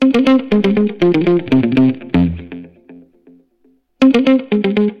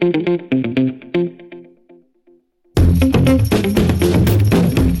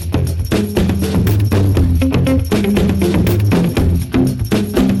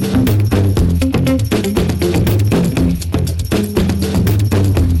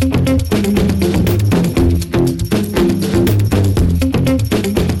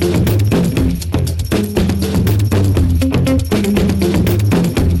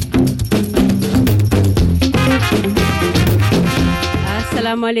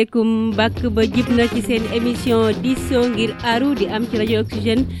asalaamaaleykum bàkk ba jib na ci seen émission Diisoo Ngir Aaru di am ci rajo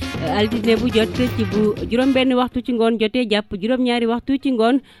Oxygène altine bu jot ci bu juróom-benn waxtu ci ngoon jotee jàpp juróom-ñaari waxtu ci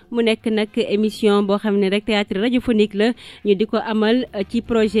ngoon mu nekk nag émission boo xam ne rek théâtre radiophonique la ñu di ko amal ci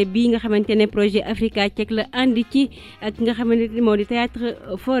projet bi nga xamante ne projet Africa Check la àndi ci ak nga xamante ne moo di théâtre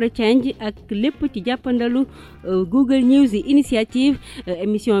for a change ak lépp ci jàppandalu Google News initiative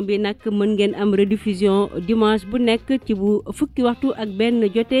émission bi nag mën ngeen am rediffusion dimanche bu nekk ci bu fukki waxtu ak benn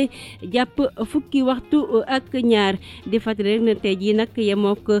jotee jàpp fukki waxtu ak ñaar di fàttali rek ne tey jii nag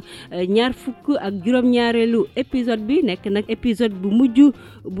yemook ñaar fukk ak juróom-ñaareelu épisode bi nekk nag épisode bu mujj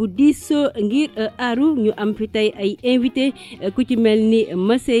bu Diisoo Ngir Aaru ñu am fi tey ay invité ku ci mel ni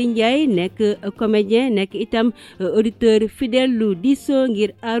Masey Ndiaye nekk comédien nekk itam auditeur fidèle lu Diisoo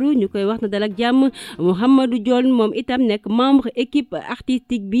Ngir Aaru ñu koy wax na dal ak jàmm Mouhamadou Dione moom itam nekk membre équipe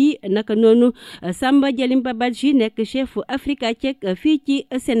artistique bi naka noonu Samba Jalimba Badji nekk chef Africa Check fii ci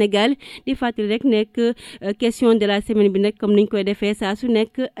Sénégal di fàttali rek nekk question de la semaine bi nag comme niñ koy defee saa su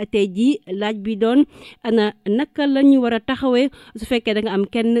nekk tey jii laaj bi doon ana naka la ñu war a taxawee su fekkee da nga am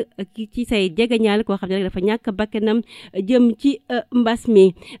kenn ci say jegeñaal koo xam ne rek dafa ñàkk bakkanam jëm ci mbas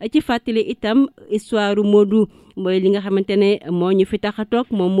mi ci fàttali itam histoire Modou mooy li nga xamante ne moo ñu fi tax a toog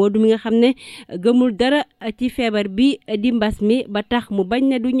moom Modou mi nga xam ne gëmul dara ci feebar bi di mbas mi ba tax mu bañ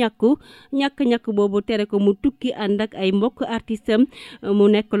ne du ñàkk boobu tere ko mu tukki ànd ak ay mbokk artistam mu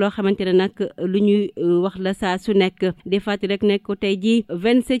nekk loo xamante ne nag lu ñuy wax la saa su nekk di fàttali rek nekk tey jii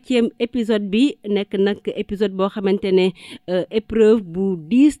 27e épisode bi nekk nag épisode boo xamante ne épreuve bu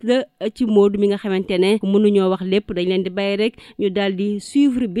diis la ci Modou mi nga xamante ne mënuñoo wax lépp dañ leen di bàyyi rek ñu daal di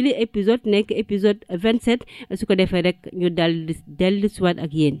suivre bi li épisode nekk épisode 27 su ko defee rek ñu daal di dellu siwaat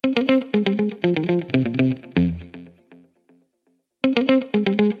ak yéen.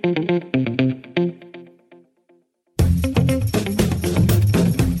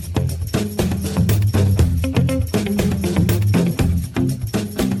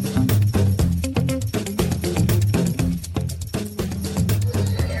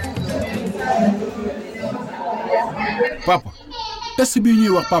 papa test bi ñuy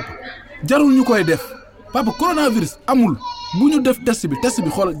wax papa jarul ñu koy def papa coronavirus amul bu ñu def test bi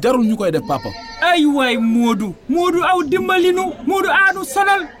xool jarul ñu koy def papa. ay waay Modou aw dimbalinu Modou aanu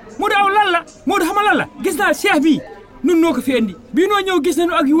sonal Modou aw lan la Modou xama lan la gis naa cheikh bi nun noo ko fi indi bii noo ñëw gis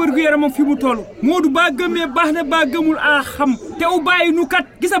nañu ak wér gu yaramam fi mu toll Modou baa gëmee baax na baa gëmul a xam te u bàyyi nu kat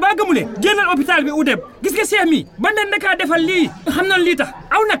gis na baa gëmulee génnal hôpital bi u dem gis nga cheikh mi ban den nakaa defal lii xam na lii tax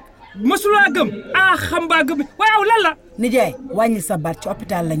aw nag mësulaa gëm a xam baa gëm waaye aw lan la nijaay wàññi sa baat ci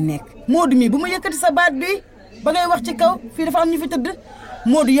hôpital lañ nekk Modou mi bu ma yëkkati sa baat bi ba ngay wax ci kaw fii dafa am ñu fi tëdd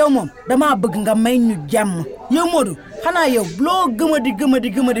Modou yow moom damaa bëgg nga may ñu jàmm yow Modou xanaa yow loo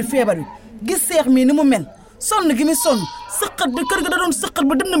gëmadi feebar bi gis seex mi ni mu mel sonn gi mi sonn sëqat bi kër ga da doon sëqat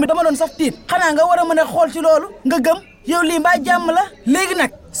ba dënd mi dama doon sax tiit xanaa nga war a mën a xool ci loolu nga gëm yow lii mbaa jàmm la léegi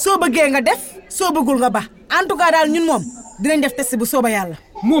nag soo bëggee nga def soo bëggul nga ba en tout cas daal ñun moom dinañ def test bu sooba yàlla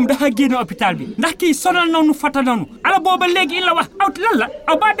moom dafa génn hôpital bi ndax kii sonal nanu fata nanu ala booba léegi il la wax aw lan la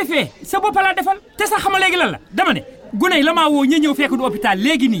aw baa defee sa bopp laa defal te sax xama léegi lan la dama ne gune yi la maa woo ñëw fekk du hôpital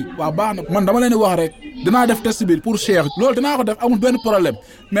léegi nii waaw baax na man dama leen di wax rek dinaa def test bi pour Cheikh loolu dinaa ko def amul benn problème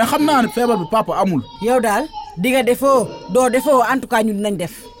mais xam naa ne feebar bi papa amul yow daal di nga defoo doo defoo en tout cas ñun dinañ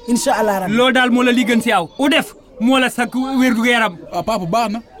def incha allah rabbi loolu daal moo la li gën si aw u def moo la sa wér gu yaram waaw papa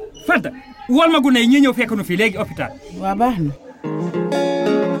baax na fanta wol ma gune yi ñëw fekk nu fii léegi hôpital waaw baax na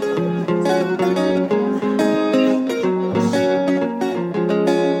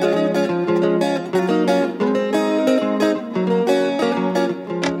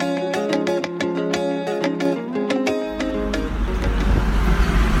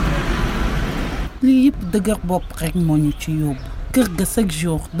lii yëpp dëgër bopp rek moo ñu ci yóbbu kër ga chaque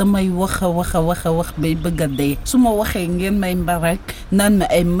jour damay wax bay bëgg a dee su ma waxee ngeen may mbarak naan ma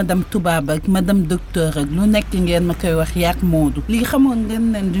ay madame tubaab ak madame docteur ak lu nekk ngeen ma koy wax yaak Modou lii xamoon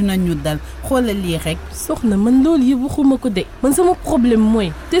ngeen nen dinañu dal xoolal lii rek. soxna man loolu yëpp waxuma ko de man sama problème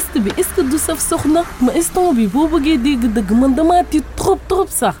mooy test bi est-ce que du saf soxna ma instant bi boo bëggee dégg dëgg man damaa tiit trop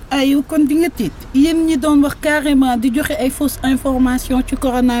sax. ayu kon di nga tiit yéen ñi doon wax carrément di joxe ay fausse information ci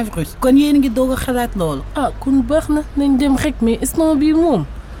coronavirus kon yéen ngi doog a xalaat loolu. ah kon baax na nañ dem rek mais instant bi moom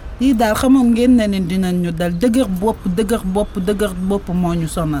lii daal xamoon ngeen ne dinañ ñu dal dëgër bopp moo ñu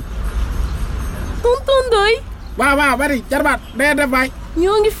sonal. tonton Ndoye. waaw bari jarbaat day def baay.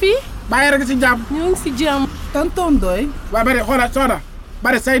 ñoo ngi fi. bàyyi rek ci jàmm. ñoo ngi si jàmm. tonton Ndoye. waaw bari xoolal soona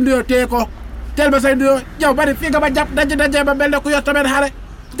bari say nduyoo téye ko teel ba say nduyoo yow bari fii nga ba jàpp dajee ba mel ne ku yor tamit xale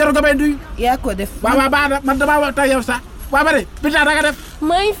jaru nga bay nduy. yaa ko def. waaw baax na man damaa wax yow sax waaw bari bi da nga def.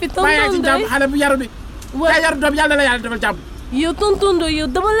 maa ngi fi tonton Ndoye bàyyi ci jàmm xale bu yaru bi. waaw yaa yaru doom yàlla la yàlla defal jàmm. yow tonton Ndoye yow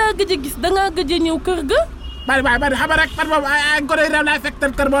dama laa gëj a gis dangaa gëj a ñëw kër ga. bari xam rek man moom ay ngoro réew laay fekk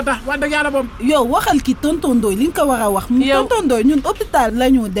kër moo tax wax dëgg yàlla moom. yow waxal ki tonton Ndoye li nga ko war a wax. yow tonton Ndoye ñun hôpital la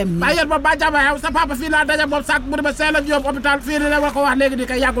ñu dem. waaye yéen moom ba jàmm yow sa papa fii laa daje moom sànq mu ne ma seel a ñoom hôpital fii la ma ko wax léegi nii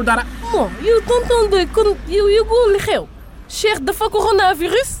kay yàggul dara. bon yow tonton Ndoye kon yow yëgoo li xew. Cheikh dafa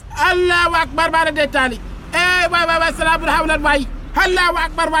coronavirus. allahu akbar baara de taali. waay salaamu aleykum waay. allahu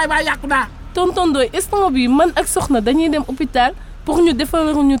akbar waay yàqu naa. tonton Ndoye instant bi man ak soxna dañuy dem hôpital pour ñu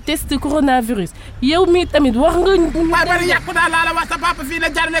defal ñu test coronavirus yow mii tamit wax nga. waay bari yàqu naa laa la wax sa papa fii la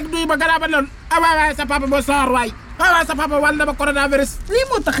jaar rek duy ma gannaaw ba loolu. waay sa papa moo soor waay. waay sa papa wàll na ma coronavirus. lii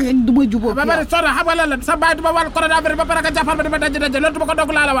moo tax rek du ma jubóo. ba bari soor xam nga lan la sa baay du ma wàll coronavirus ba pare nga jàppal ma dama daj loolu du ma ko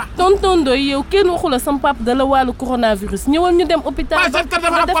dogg laa la wax. tonton Ndoye yow kenn waxu la sam papa dala wàllu coronavirus ñëwal ñu dem hôpital. waaw seen kër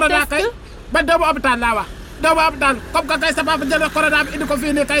dafa am corona kay ba doomu hôpital laa wax. doomu hôpital comme que kay sa papa jël corona bi indi ko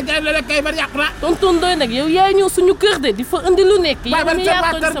fii nii kay jaay la kay bari yàqu na. tonton Ndoye nag yow yaay ñëw suñu kër de di fa indi lu nekk. yow mi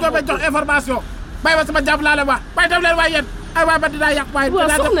yaa tooñ sa bopp jox information. bàyyi ma sama jàmm laa la wax bàyyi dem leen waay yéen ay waay ba dinaa yàq waay. waaw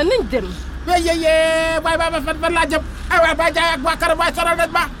soxna nañ dem. waay waay fan laa jëm ay waay ba jaay ak waa kër waay sonal nañ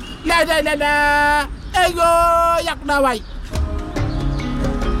ma la ay yoo yàqu naa waay.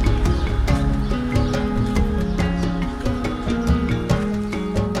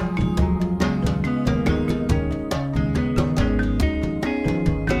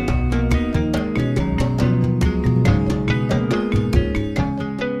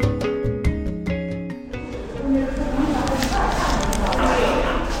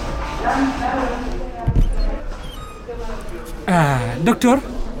 docteur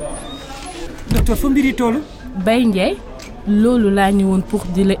fa mbiri toolu. Baye Ndiaye loolu laa ñëwoon pour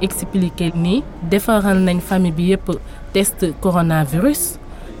di la expliquer nii defaral nañ famille bi yëpp test coronavirus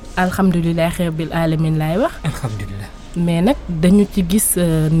alhamdulilah rabbil alamin laay wax. alhamdulilah. mais nag dañu ci gis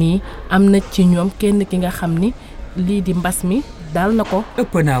nii am na ci ñoom kenn ki nga xam ni lii di mbas mi dal na ko.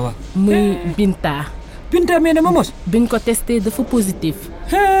 ëpp naa wax. muy Binta. Binta mais dama mos. biñ ko testé dafa positif.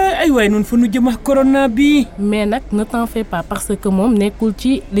 ay waay noonu fa nu jëm ak corona bi. mais nag ne t'en fais pas parce que moom nekkul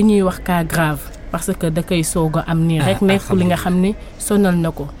ci li ñuy wax cas grave parce que da koy soog a am nii rek nekkul li nga xam ne sonal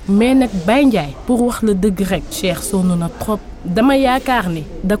na ko. mais nag Baye Ndiaye pour wax la dëgg rek. Cheikh sonn na trop. dama yaakaar ni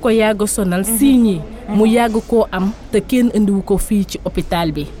da ko yàgg sonal signes yi mu yàgg koo am te kenn indiwu ko fii ci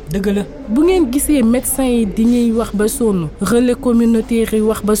hôpital bi. dëgg la. bu ngeen gisee médecin yi di ñuy wax ba sonn relais communautaire yi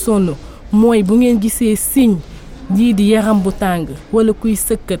wax ba sonn mooy bu ngeen gisee signe lii di yaram bu tàng wala kuy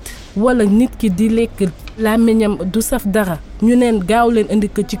sëkkat wala nit ki di lekk làmmiñam du saf dara ñu neen gaaw leen indi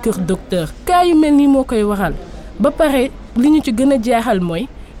ko ci kër docteur. cas yu mel nii moo koy waral ba pare li ñu ci gën a jaaxal mooy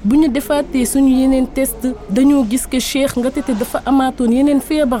bu ñu defaatee suñu yeneen test dañoo gis que Cheikh nga tete dafa amaatoon yeneen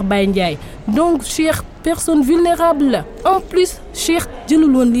feebar Baye Ndiaye donc Cheikh personne vulnérable la en plus Cheikh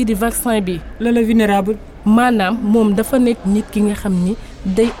jëlul woon lii di vaccin bi. la vulnérable. maanaam moom dafa nekk nit ki nga xam ni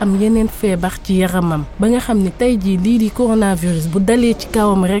day am yeneen feebar ci yaramam ba nga xam ni tey jii lii di coronavirus bu dalee ci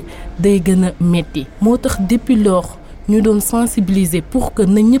kawam rek day gën a metti moo tax depuis lors ñu doon sensibiliser pour que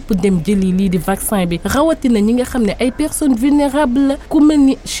na ñëpp dem jëli lii di vaccin bi rawatina ñi nga xam ne ay personnes vulnérables la ku mel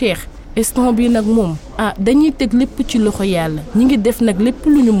ni Cheikh instant bi nag moom dañuy teg lépp ci loxo yàlla ñi ngi def nag lépp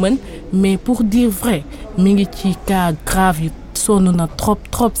lu ñu mën mais pour dire vrai mi ngi ci cas grave yu sonn na trop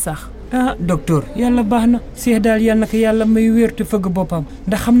sax. docteur yàlla baax na Cheikh daal yàlla na ko yàlla may wér te fëgg boppam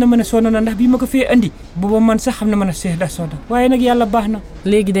ndax xam na ma ne sonn na ndax bii ma ko fee andi booba man sax xam na ma ne Cheikh da sonn waaye nag yàlla baax na.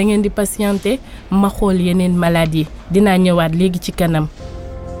 léegi da ngeen di patienter ma xool yeneen maladies dinaa ñëwaat léegi ci kanam.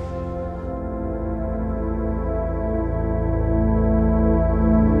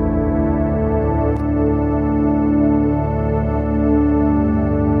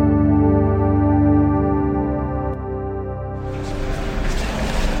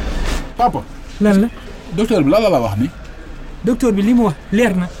 papa lan la. docteur bi lan la wax ni. docteur bi li mu wax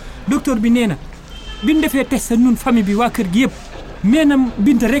leer na docteur bi nee na bi ñu defee test ñun famille bi waa kër gi yëpp nee na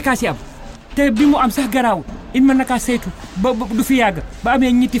Binta rek a si am te bi mu am sax garaaw it mën na kaa saytu ba du fi yàgg ba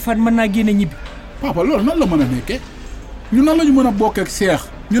amee ñetti fan mën naa génne ñibbi. papa loolu nan la mën a nekkee ñu nan la ñu mën a bokkee ak Cheikh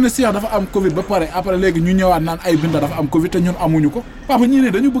ñu ne Cheikh dafa am Covid ba pare après léegi ñu ñëwaat naan ay Binta dafa am Covid te ñun amuñu ko. papa ñii ne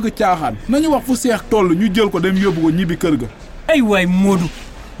dañu bëgg a caaxaan nañu wax fu Cheikh toll ñu jël ko dem yóbbu ko ñibbi kër ga. ay waay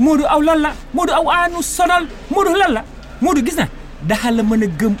Modou aw lan la Modou aw aanu sonal Modou lan la Modou gis na daxa la mën a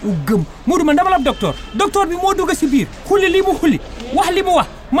gëm Modou man dama la docteur bi moo dugg si biir xulli li mu xulli wax li mu wax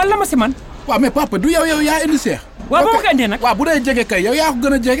man la ma si man. waaw mais papa du yow yaa indi Cheikh. waaw ba ma ko indee nag. waaw bu dee jege kay yow yaa ko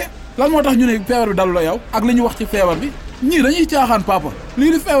gën a jege lan moo tax ñu ne feebar bi dalu la yow ak li ñu wax ci feebar bi ñii dañuy caaxaan papa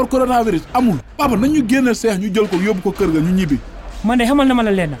lii di feebar coronavirus amul papa nañ ñu génneel Cheikh ñu jël ko yóbbu ko kër ga ñu ñibbi. man de xamal na ma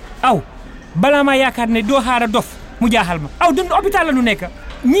la leen aw balaa maa yaakaar ne doo xaar a dof mu jaaxal ma aw dund hôpital la nu nekk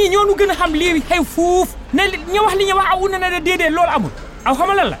ñii ñoo nu gën a xam lii xew fuuf ne ñu wax li ñu wax aw na ne déedéet loolu amul aw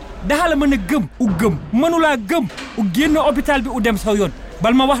xamal lan la daxa la mën a gëm u gëm mënulaa gëm u génn hôpital bi u dem saw yoon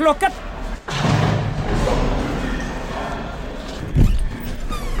bal ma wax loo kat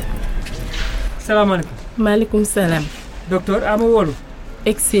salaamaaleykum maaleykum salaam. docteur ama woolu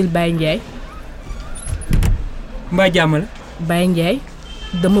Exil Baye Ndiaye. mbaa jàmm la Baye Ndiaye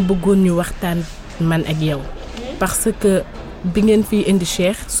dama bëggoon ñu waxtaan man ak yow parce que bi ngeen fiy indi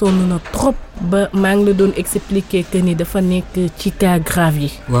Cheikh sonn na trop ba maa ngi la doon expliquer que ni dafa nekk ci cas grave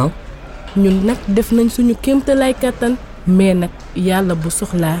yi. waaw ñun nag def nañ suñu kéemtalaay kattan mais nag yàlla bu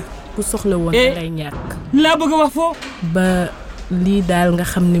soxlaa ku soxla woon ngay ñàkk. laa bëgg a wax foo ba lii daal nga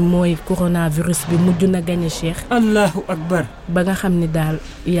xam ni mooy coronavirus bi mujj na gañe Cheikh. allahu akbar ba nga xam ni daal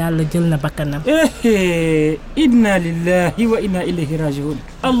yàlla jël na bakkanam. inna lillahi wa inna ilayhi rajiun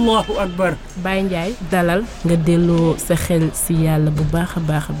allahu akbar Baye Ndiaye dalal nga delloo sa xel si yàlla bu baax a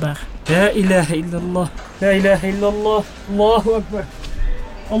baax a baax. la ilaha illa allah la ilaha illa allah allahu akbar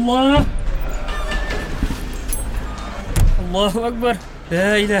allah allahu akbar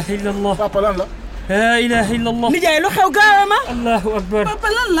la ilaha illa allah papa lan la la ilaha illa allah nijaay lu xew gaawe ma allahu akbar papa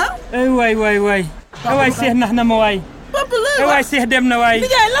lan la ay waay waay Cheikh nax na ma waay papa lan ay waay Cheikh dem na waay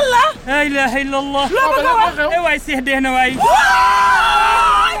nijaay lan la la ilaha illa allah ay waay Cheikh dee na waay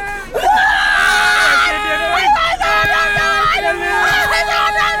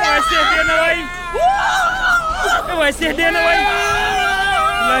waay Cheikh dee na waay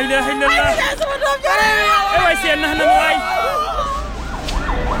la ilaha illa allah ay waay Cheikh nax na ma waay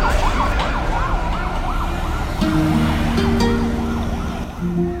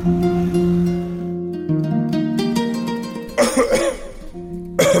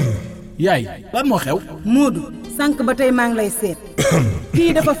yaay lan moo xew Modou sànq ba tey maa ngi lay seet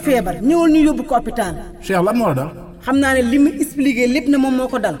kii dafa feebar ñëwul ñu yóbbu ko hôpital Cheikh lan moo la dal xam naa ne li mu expliqué lépp ne moom moo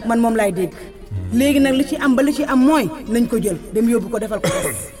ko dal man moom laay dégg léegi nag li ci am ba li ci am mooy nañ ko jël dem yóbbu ko defal ko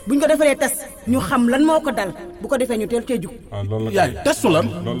test buñ ko defalee test ñu xam lan moo ko dal bu ko defee ñu teel cee jug yaay testu lan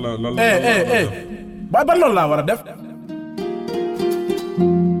ba loolu laa war a def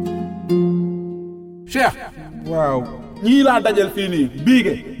Cheikh waaw ñii laa dajal fii nii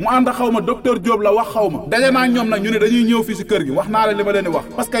biige mu ànd xaw ma docteur Diop la wax xaw ma daje naa ñoom nag ñu ne dañuy ñëw fii si kër gi wax naa leen li ma leen di wax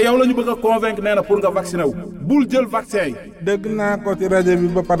parce que yow la ñu bëgg a convaincre nee na pour nga vacciné wu bul jël vaccin yi dégg naa ko ci rajo bi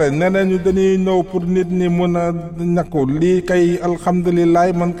ba pare nee nañu dañuy ñëw pour nit ñi mun a ñakku lii kay alhamdulilah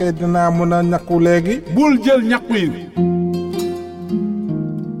man kay dinaa mun a ñakku léegi bul jël ñakku yi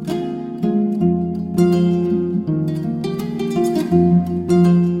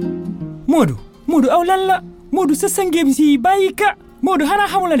Modou aw lan la Modou sa sangéem si bàyyi ka Modou xanaa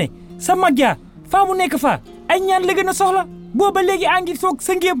xamula ne sa mag ja faa mu nekk faa ay ñaan la gën a soxla booba léegi a ngi soog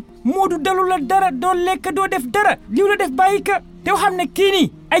sangéem Modou dalu la dara doo lekk doo def dara liw la def bàyyi ka te xam ne kii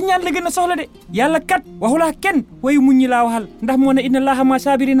nii ay ñaan la gën a soxla de yàlla kat waxulaa kenn wayu muñ ñi laa waxal ndax moo ne inna laaha maa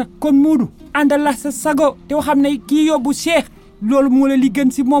saabirina kon Modou àndal la sa sago te xam ne kii yóbbu Cheikh loolu moo la li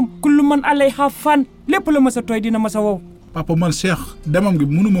gën si moom kullu man alayha fan lépp la ma sa tooy dina ma sa wow papa man Cheikh demam gi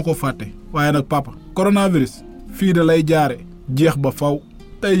mënuma ko fàtte waaye nag papa coronavirus fii de lay jaare jeex ba faw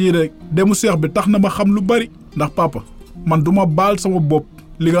tey jii rek demu Cheikh bi tax na ma xam lu bari ndax papa man duma baal sama bopp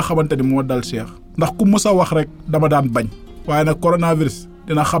li nga xamante ni moo dal Cheikh ndax ku mës a wax rek dama daan bañ waaye nag coronavirus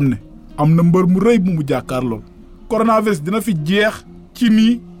dina xam ne am na mbër mu rëy bu mu jàkkaar lool coronavirus dina fi jeex ci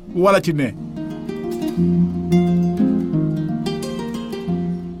nii wala ci nee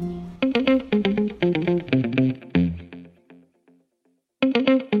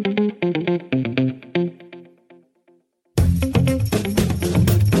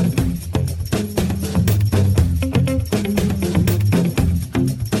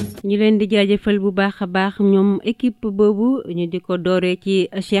ñu leen di jaajëfal bu baax a baax ñoom équipe boobu ñu di ko dooree ci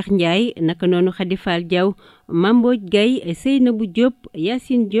Cheikh Ndiaye naka noonu Khady Fall Diaw Mamboj Gaye Seynabou Diop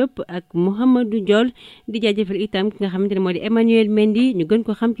Yacine Diop ak Mouhamadou Diol di jaajëfal itam ki nga xamante ne moo di Emmanuel Mendy ñu gën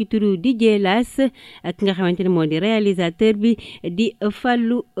ko xam ci turu DJ Las ak ki nga xamante ne moo di réalisateur bi di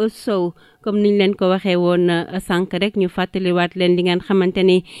Fallou Sow comme niñ leen ko waxee woon sànq rek ñu fàttaliwaat leen li ngeen xamante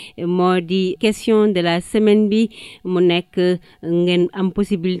ni moo di question de la semaine bi mu nekk ngeen am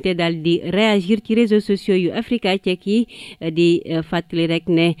possibilité daal di réagir ci réseaux sociaux yu Africa Check yi di fàttali rek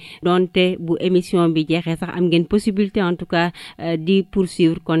ne donte bu émission bi jeexee sax am ngeen possibilité en tout cas di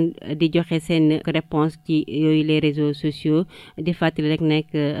poursuivre kon di joxe seen réponse ci yooyu les réseaux sociaux di fàttali rek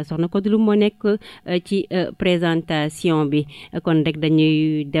nekk soxna Kodulu moo nekk ci présentation bi kon rek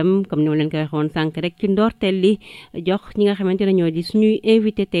dañuy dem comme ni ma leen ko waxoon sànq rek ci ndorteel li jox ñi nga xamante ne ñoo di suñuy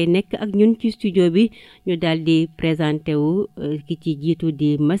invité tey nekk ak ñun ci studio bi ñu daal di présenté wu ki ci jiitu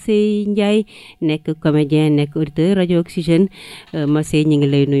di Massey Ndiaye nekk comédien nekk auditeur rajo Oxygène Massey ñu ngi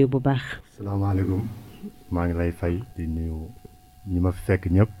lay nuyu bu baax. salaamaaleykum maa ngi lay fay di nuyu ñi ma fi fekk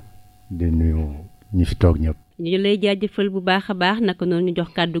ñëpp di nuyu ñi fi toog ñëpp. ñu lay jaajëfal bu baax a baax naka noonu ñu jox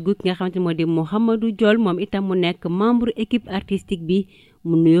kàddu gu ki nga xamante moo di Mouhamadou Diol moom itam mu nekk membre équipe artistique bi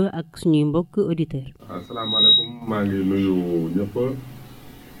mu nuyoo ak suñuy mbokk auditeurs. asalaamaaleykum maa ngi nuyu ñëpp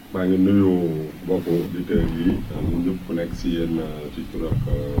maa ngi nuyu mbokk auditeurs yi ñëpp ku nekk si yéen ci tur ak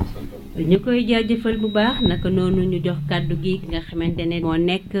santam. ñu koy jaajëfal bu baax naka noonu ñu jox kàddu gi ki nga xamante ne moo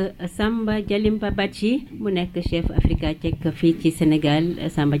nekk Samba Jalimba Badji mu nekk chef Africa Check fii ci Sénégal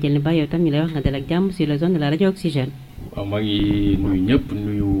Samba Jalimba yow tam ñu lay wax nga dal ak jàmm sur la zone de la radio Oxygène. waaw maa ngi nuyu ñëpp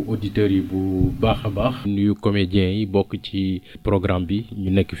nuyu auditeurs yi bu baax a baax nuyu comédiens yi bokk ci programme bi ñu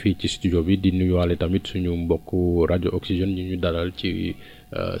nekk fii ci studio bi di nuyuwaale tamit suñu mbokku rajo Oxygène ñu dalal ci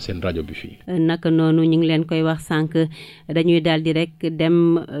seen rajo bi fii. naka noonu ñu ngi leen koy wax sànq dañuy daal di rek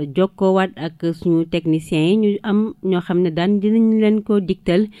dem jokkoowaat ak suñu techniciens yi ñu am ñoo xam ne daan dinañ leen ko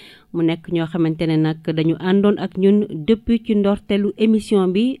digtal mu nekk ñoo xamante ne nag dañu àndoon ak ñun depuis ci ndorteelu émission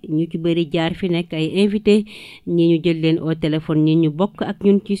bi ñu ci bëri jaar fi nekk ay invité ñi ñu jël leen au téléphone ñi ñu bokk ak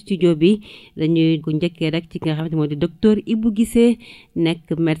ñun ci studio bi dañuy ko njëkkee rek ci nga xamante moo di docteur Ibou Guissé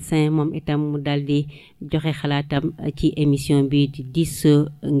nekk médecin moom itam mu daal di joxe xalaatam ci émission bi di Diisoo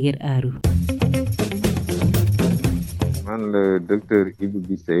Ngir Aaru. man le docteur Ibou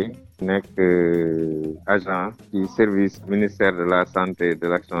Guissé nekk agent ci service ministère de la santé et de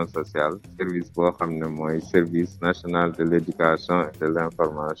l'action sociale service boo xam ne mooy service national de l'éducation et de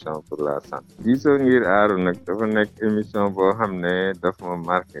l'information pour la santé. Diisoo Ngir Aaru nag dafa nekk émission boo xam ne dafa ma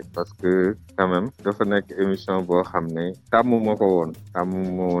marqué parce que quand même dafa nekk émission boo xam ne tàmmuma ko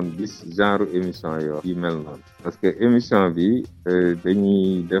woon gis genre émission yi mel noonu parce que émission bi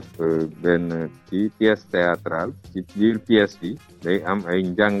dañuy def benn ci pièce théâtrale ci biir pièce bi day am ay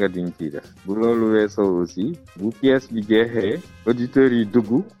njàngat yuñ ciy def bu loolu weesoo aussi bu pièce bi jeexee auditeurs yi dugg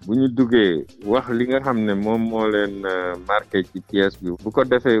bu ñu duggee wax li nga xam ne moom moo leen marqué ci pièce bi bu ko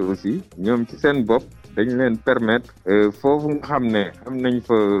defee aussi ñoom ci seen bopp dañ leen permettre foofu nga xam ne am nañ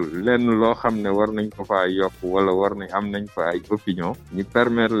fa lenn loo xam ne war nañ ko faa yokk wala am nañ fa ay opinion ñu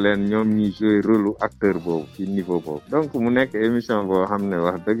permettre leen ñoom ñuy jouer rôle acteur boobu ci niveau boobu donc mu nekk émission boo xam ne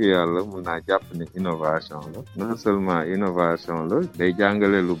wax dëgg yàlla mun naa jàpp ne innovation la non seulement innovation la day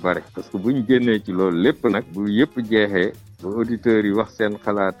jàngale lu bare parce que bu ñu génnee ci loolu lépp nag bu yëpp jeexee ba auditeurs yi wax seen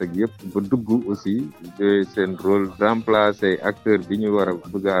xalaat ak yëpp ba dugg aussi de seen rôle remplacer acteur bi ñu war a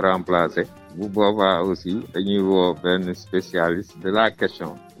bëgg a remplacer bu boobaa aussi dañuy woo benn spécialiste de la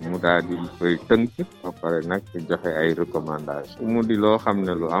question mu daal di koy tënk ba pare nag joxe ay recommandations mu di loo xam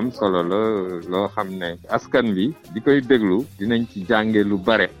ne lu am solo la loo xam ne askan bi di koy déglu dinañ ci jànge lu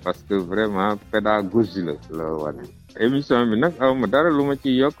bare parce que vraiment pédagogie la wane. émission bi nag awma dara lu ma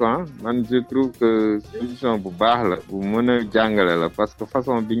ciy yokk man je trouve que émission bu baax la bu mën a jàngale la parce que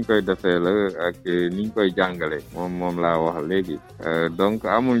façon biñ koy defee la ak niñ koy jàngale moom laa wax léegi donc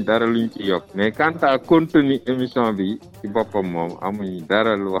amuñ dara luñ ci yokk mais quant à contenu émission bi ci boppam moom amuñ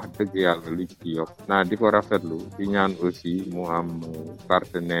dara lu wax dëgg yàlla luñ ci yokk naa di ko rafetlu di ñaan aussi mu am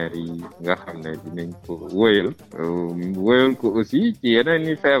partenaires yi nga xam ne dinañ ko wóyal ko aussi ci yeneen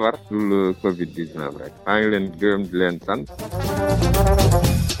i feebar le Covid-19 rek maa ngi leen gërëm di leen sant.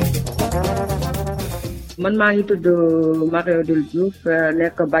 man maa ngi tudd Marie Diouf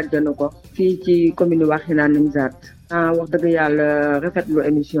nekk bàjjanu ko fii ci commune Wakhinane Nimzatt wax dëgg yàlla rafetlu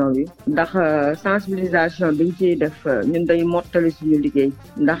émission bi ndax sensibilisation biñ ciy def ñun day mottali suñu liggéey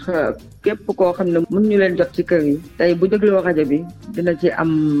ndax képp koo xam ne mën ñu leen jot ci kër yi tey bu dégloo rajo bi dina ci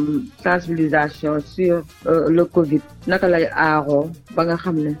am sensibilisation sur le Covid naka lay aaroo ba nga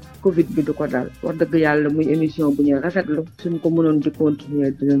xam ne Covid bi du ko dal wax dëgg yàlla muy émission bu ñu rafetlu suñ ko mënoon di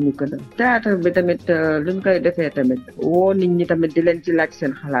continuer dinañu gën a théâtre bi tamit luñ koy defee tamit woo nit ñi tamit di leen ci laaj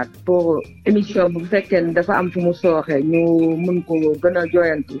seen xalaat pour émission bu fekkee ne dafa am fu mu sooxee ñu mën ko gën a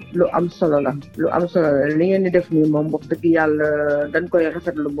jooyanti lu am solo la li ngeen di def nii moom wax dëgg yàlla dañ koy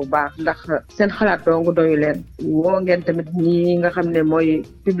rafetlu bu baax ndax seen xalaat dong doyu leen woo ngeen tamit ñi nga xam ne mooy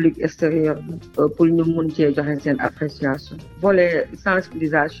public extérieur pour ñu mun cee joxe seen appréciation volet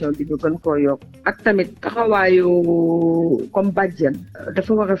sensibilisation bi ñu gën koo yokk ak tamit taxawaayu comme bàjjen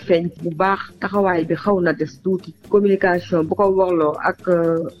dafa war a feeñ bu baax taxawaay bi xaw na des tuuti communication bu ko warloo ak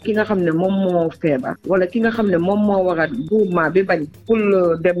ki nga xam ne moom moo feebar wala ki nga xam ne moom moo war a groupement bi bañ pour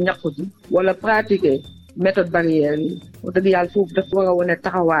dem ñàkku ji wala pratiquer méthode barrière yi wax dëgg yàlla foofu dafa war a wane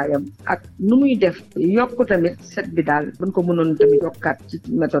taxawaayam ak nu muy def yokk tamit set bi daal buñ ko mënoon tamit yokkaat ci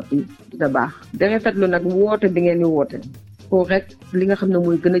méthode yi da baax da rafetlu nag woote bi ngeen di woote pour rek li nga xam ne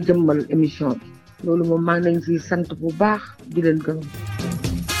mooy gën a jëmmal émission bi loolu moom maa ngi leen si sant bu baax di leen gërëm.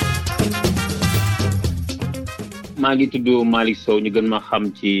 maa ngi tudd Malick Sow ñu gën ma xam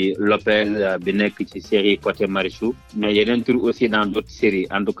ci Lopez bi nekk ci série côté Marichou mais yeneen tur aussi dans d'autres séries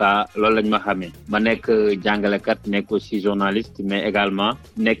en tout cas loolu lañ ma xamee ma nekk jàngalekat nekk aussi journaliste mais également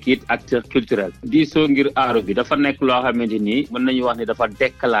nekk it acteur culturel. Diisoo Ngir Aaru bi dafa nekk loo xamante ni mën nañu wax ni dafa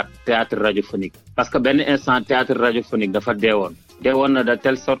dekkalaat théâtre radiophonique parce que benn instant théâtre radiophonique dafa deewoon na de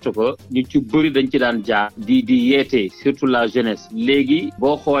telle sorte que ñu ci bëri dañ ci daan jaar di yeete surtout la jeunesse léegi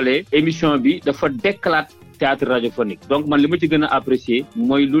boo xoolee émission bi dafa dekkalaat théâtre radiophonique donc man li ma ci gën a apprécier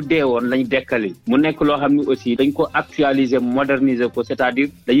mooy lu deewoon lañ dekkali mu nekk loo xam ne aussi dañ ko actualiser moderniser ko c'est-à-dire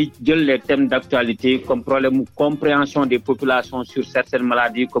dañuy jël les thèmes d'actualité comme problème mu compréhension des populations sur certaines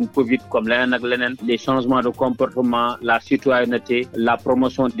maladies comme Covid comme leneen ak leneen les changements de comportement la citoyenneté la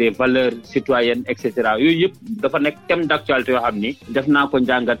promotion des valeurs citoyennes et cetera yooyu yëpp dafa nekk thème d'actualité yoo xam ni def naa ko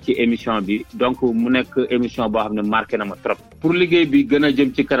njàngat ci émission bi donc mu nekk émission boo xam ne marqué na ma trop pour liggéey bi gën a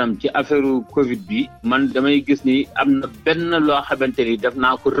jëm ci kanam ci affaire Covid bi man damay gis ni am na benn loo xamante ni def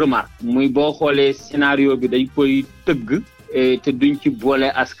naa ko remarque muy boo xoolee scénario bi dañ koy tëgg te duñ ci boole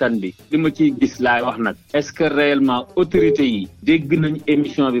askan bi li ma ciy gis laay wax nag est-ce que réellement autorités yi dégg nañ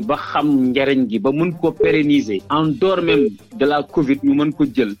émission bi ba xam njariñ gi ba mën ko pérenniser en dehors même de la Covid ñu mën ko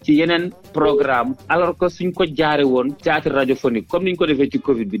jël ci yeneen programme alors que suñ ko jaare woon théâtre radiophonique comme niñ ko defee ci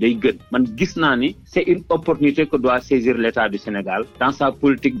Covid bi day gën man gis naa ni c'est une opportunité que doit saisir l'État du Sénégal dans sa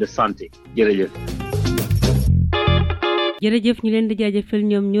politique de santé jërëjëf. jërëjëf ñu leen di jaajëfal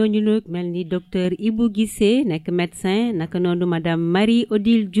ñoom ñooñu nag mel ni docteur Ibou Guissé nekk médecin naka noonu madame Marie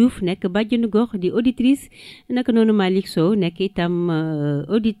Odile Diouf nekk bàjjenu gox di auditrice naka noonu Malick Sow nekk itam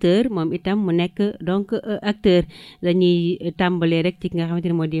auditeur moom itam mu nekk donc acteur dañuy tàmbalee rek ci ki nga xamante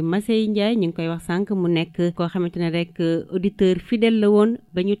ne moo di Massey Ndiaye ñu ngi koy wax sànq mu nekk koo xamante ne rek auditeur fidèle la woon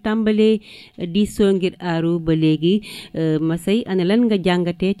ba ñu tàmbalee Diisoo Ngir Aaru ba léegi Massey ana lan nga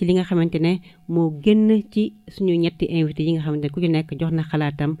jàngatee ci li nga xamante ne moo génn ci suñu ñetti invité yi nga xamante ne ku ci nekk jox na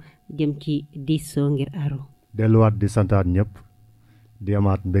xalaatam jëm ci Diisoo Ngir Aaru. delluwaat di santaat ñëpp di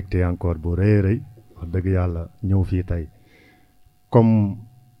amaat mbégte encore bu rëy rëy wax dëgg yàlla ñëw fii tey comme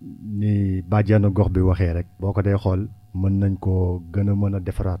ni bàjjenu gox bi waxee rek boo ko dee xool mën nañ koo gën a mën a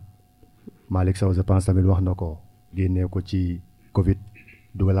defaraat Malick Sow je pense tamit wax na ko génnee ko ci Covid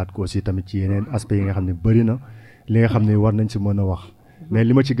dugalaat ko aussi tamit ci yeneen aspects yi nga xam ne bëri na li nga xam ne war nañ si mën a wax. mais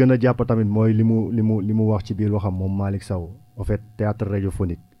li ma ci gën a jàpp tamit mooy li mu wax ci biir waxam moom Malick Sow en fait théâtre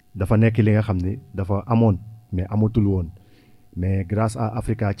radiophonique dafa nekk li nga xam ni dafa amoon mais amatul woon mais grâce à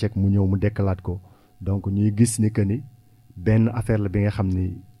Africa Check mu ñëw mu dekkalaat ko donc ñuy gis ni que ni benn affaire la bi nga xam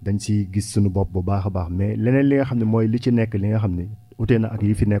ni dañ siy gis suñu bopp bu baax a baax mais leneen li nga xam ne mooy li ci nekk li nga xam ni ute na ak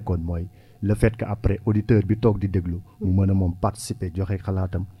yi fi nekkoon mooy le fait que après auditeur bi toog di déglu mu mën a moom participer joxe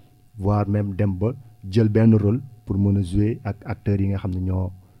xalaatam voire même dem ba jël benn rôle pour mën a jouer ak acteurs yi nga xam ne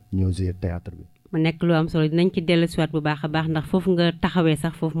ñoo jouer théâtre bi. mu nekk lu am solo dinañ ci dellu siwaat bu baax a baax ndax foofu nga taxawee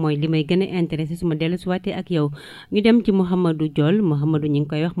sax foofu mooy li may gën a intéressé su ma dellu siwaatee ak yow ñu dem ci Mouhamadou Diol Mouhamadou ñu ngi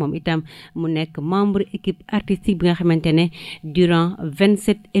koy wax moom itam mu nekk membre équipe artistique bi nga xamante ne durant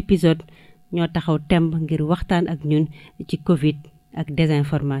 27 épisodes ñoo taxaw temb ngir waxtaan ak ñun ci Covid ak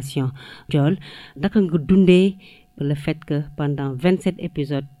désinformation. Diol naka nga dundee le fait que pendant 27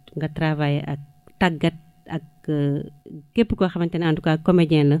 épisodes nga travaillé ak tàggat ak képp koo xamante ne en tout cas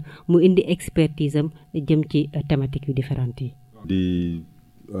comédien la mu indi expertise am jëm ci thématique yu différentes yi. di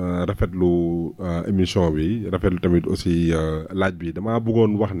rafetlu émission bi rafetlu tamit aussi laaj bi damaa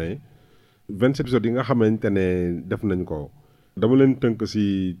bëggoon wax ne 27 épisodes yi nga xamante ne def nañ ko dama leen tënk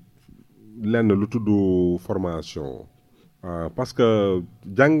ci lenn lu tudd formation parce que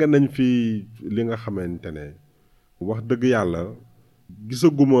jàng nañ fi li nga xamante ne wax dëgg yàlla.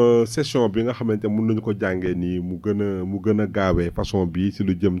 gisaguma session bi nga xamante mun nañu ko jàngee nii mu gën a gaawee façon bi ci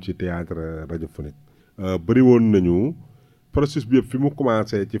lu jëm ci théâtre radiophonique bëri woon nañu processus bi yëpp fi mu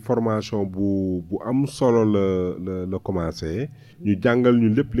commencé ci formation bu am solo la commencé ñu jàngal ñu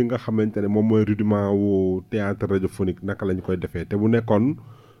lépp li nga xamante ne moom mooy rudiment wu théâtre radiophonique naka lañu koy defee te mu nekkoon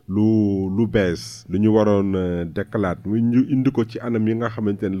lu bees lu ñu waroon dekkalaat mu ñu indi ko ci anam yi nga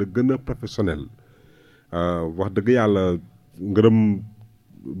xamante ne la gën a professionnel wax dëgg yàlla ngërëm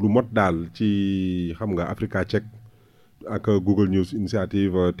lu mot daal ci xam nga Africa Check ak Google News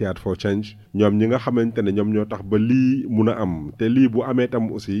Initiative Theatre for Change ñoom ñi nga xamante ne ñoom ñoo tax ba lii mun a am te lii bu amee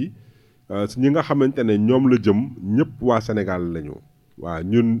tam aussi ñi nga xamante ne ñoom la jëm ñëpp waa Sénégal lañu. waaw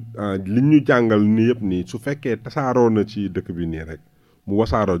ñun li ñu jàngal nii yëpp nii su fekkee tasaaroo na ci dëkk bi nii rek mu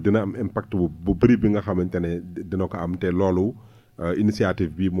wasaaroo dina am impact bu bëri bi nga xamante ne dina ko am te loolu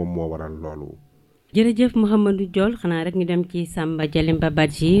initiative bi moom moo waral loolu. jërëjëf Mouhamadou Diol xanaa rek ñu dem ci Samba Jalimba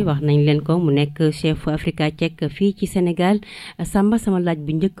Badji wax nañ leen ko mu nekk chef Africa Check fii ci Sénégal Samba sama laaj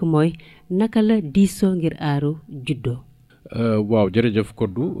bu njëkk mooy naka la Diisoo Ngir Aaru juddoo. waaw jërëjëf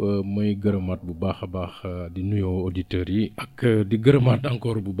Kodou mooy gërëmaat bu baax a baax di nuyoo auditeurs yi ak di gërëmaat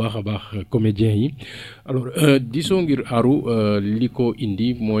encore bu baax a baax comédiens yi alors Diisoo Ngir Aaru li ko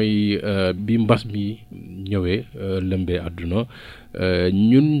indi mooy bi mbas mi ñëwee lëmbee àdduna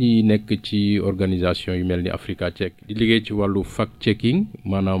ñun ñi nekk ci organisation yu mel ni Africa Check di liggéey ci wàllu fact checking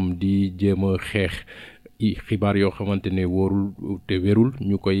maanaam di jéem a xeex xibaar yoo xamante ne wóorul te wérul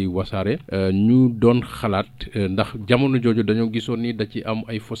ñu koy wasaare ñu doon xalaat ndax jamono jooju dañoo gisoon ni da ci am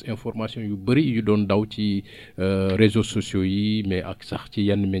ay fausse information yu bëri yu doon daw ci réseaux sociaux yi mais ak sax ci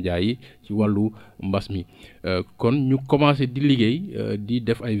yenn médias yi ci wàllu mbas mi kon ñu commencé di liggéey di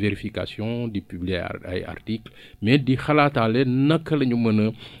def ay vérification di publier ay articles mais di xalaataale naka la ñu mën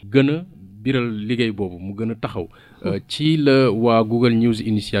a gën a biral liggéey boobu mu gën a taxaw ci la waa Google News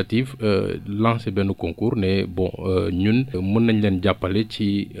Initiative lancé benn concours ne bon ñun mën nañ leen jàppale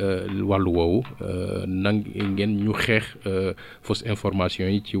ci wàllu woowu nang ngeen ñu xeex fausse information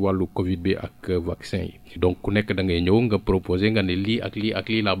yi ci wàllu Covid bi ak vaccin yi donc ku nekk da ngay ñëw nga proposer nga ne lii ak lii ak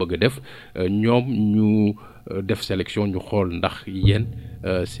lii laa bëgg a def ñoom ñu def sélection ñu xool ndax yéen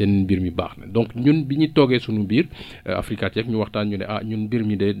seen mbir mi baax na donc ñun bi ñu toogee suñu biir Africa Check ñu waxtaan ñu ne ñun mbir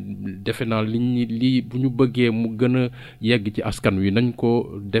mi de defe naa lii bu ñu bëggee mu gën a yegg ci askan wi nañ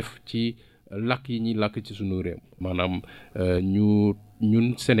ko def ci làkk yi ñuy làkk ci suñu réew maanaam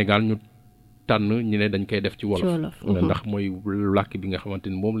ñun Sénégal ñu tànn ñu ne dañ koy def ci wolof ndax mooy làkk bi nga xamante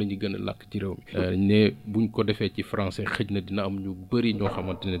ni moom la ñu gën a làkk ci réew mi ne buñ ko defee ci français xëj na dina am ñu bëri ñoo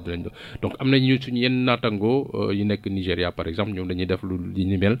xamante ne dinañ donc am nañu suñu yenn naatangoo yu nekk Nigéria par exemple ñoom dañuy def lu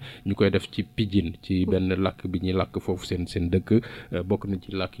ni mel ñu koy def ci pidgin ci benn làkk bi ñuy làkk foofu seen dëkk bokk na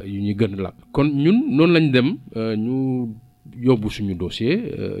ci làkk yu ñuy gën a làkk kon ñun noonu lañ dem ñu yóbbu suñu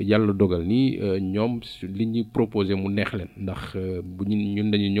dossier yàlla dogal ni ñoom li ñu proposé mu neex leen ndax bu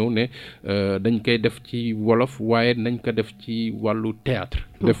ñun dañu ñëw ne dañ koy def ci wolof waaye nañ ko def ci wàllu théâtre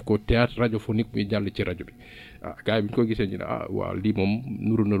def ko théâtre radiophonique muy jàll ci rajo bi gars yi bi ñu ko gisee ñu ne waaw lii moom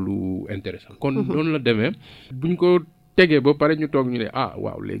nuru na lu intéressant kon noonu la demee buñ ko tegee ba pare ñu toog ñu ne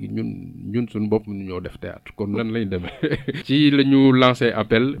waaw léegi ñun suñu bopp ñu ñoo def théâtre kon nan lañ demee ci la ñu lancé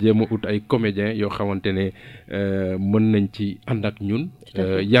appel jéem a ut ay comédiens yoo xamante ne mën nañ ci ànd ak ñun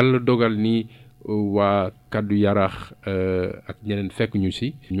yàlla dogal ni waa kaddu yaraax ak ñeneen fekk ñu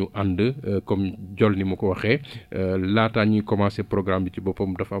si ñu ànd comme jol ni ma ko waxee laataa ñuy commencé programme bi ci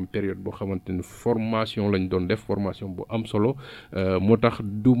boppam dafa am période boo xamante ne formation lañ doon def formation bu am solo moo tax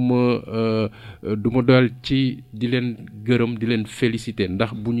du ma doyal ci di leen gërëm di leen féliciter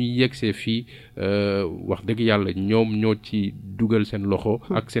ndax bu ñu yegsee fii wax dëgg yàlla ñoom ñoo ci dugal seen loxo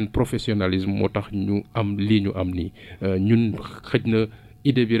ak seen professionnalisme moo tax ñu am lii ñu am nii ñun xëj na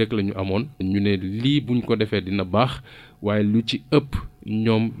idée bi rek la ñu amoon ñu ne lii buñ ko defee dina baax waaye lu ci ëpp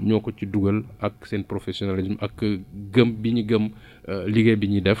ñoom ñoo ko ci dugal ak seen professionnalisme ak gëm bi ñu gëm liggéey bi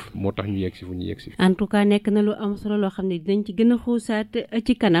ñuy def moo tax ñu yegg si fu ñu yegg si. en tout cas nekk na lu am solo loo xam ne dinañ ci gën a xuusaat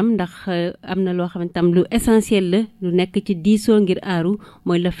ci kanam ndax am na loo xam ne tam lu essentiel la lu nekk ci Diisoo Ngir Aaru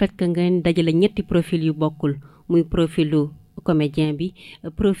mooy le fait que ngeen dajale ñetti profil yu bokkul muy profilu comédien bi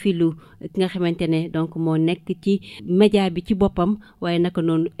profilu ki nga xamante ne donc moo nekk ci média bi ci boppam waaye naka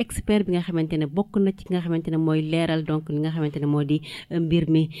noonu expert bi nga xamante ne bokk na ci nga xamante ne mooy leeral donc li nga xamante ne moo di mbir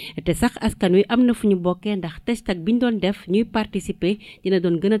mi te sax askan wi am na fu ñu bokkee ndax test ak bi ñu doon def ñuy participer dina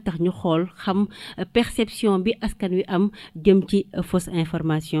doon gën a tax ñu xool xam perception bi askan wi am jëm ci fausse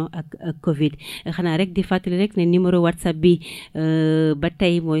information ak Covid xanaa rek di fàttali rek ne numéro WhatsApp bi ba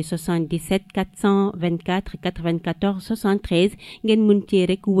tey mooy 77 424 94 73 ngeen mën cee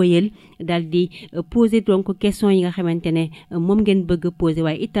rek wëyal daal di poser donc question yi nga xamante ne moom ngeen bëgg a poser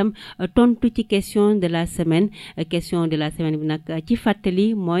waaye itam tontu ci question de la semaine bi nag ci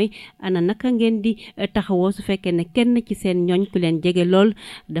fàttali mooy ana naka ngeen di taxawoo su fekkee ne kenn ci seen ñooñ ku leen jege lool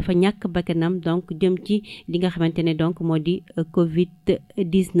dafa ñàkk bakkanam donc jëm ci li nga xamante ne donc moo di Covid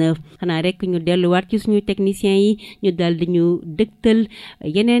 19 xanaa rek ñu delluwaat ci suñu techniciens yi ñu daal di ñu dëgtal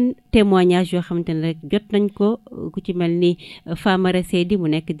yeneen témoignage yoo xamante ne rek jot nañ ko ku ci mel ni Famara Seydi mu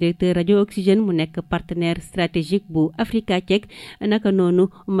nekk directeur rajo Oxygène mu nekk partenaire stratégique bu Africa Check naka noonu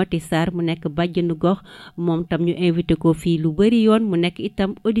Mati Sarr mu nekk bàjjenu gox moom tam ñu invité ko fii lu bëri yoon mu nekk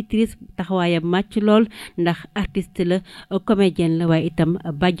itam auditrice taxawaayam màcc lool ndax artiste la comédienne la waaye itam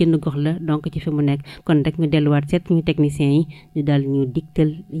bàjjenu gox la donc ci fi mu nekk kon rek ñu delluwaat seet ñu techniciens yi ñu daal ñu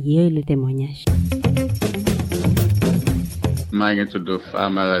digtal yooyu le témoignage. maa ngi tudd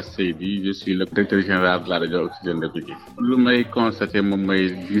Famara Seydi, je suis le directeur général de la radio Oxygène de Pikine. lu may constaté moom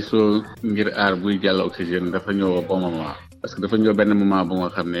mooy Diisoo Ngir Aaru buy jàll Oxygène dafa ñëw au bon moment parce que dafa ñëw benn moment bu nga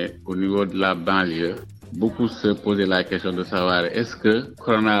xam ne au niveau de la banlieue beaucoup se posaient la question de savoir est-ce que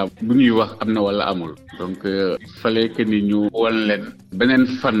corona bu ñuy wax am na wala amul. Donc il fallait que ni ñu won leen beneen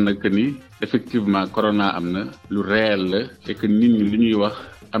fànn que ni effectivement corona am na lu réel la et que nit ñi lu ñuy wax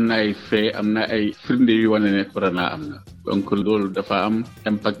am na ay fait am na ay firnde yu wane ne corona am na. Donc loolu dafa am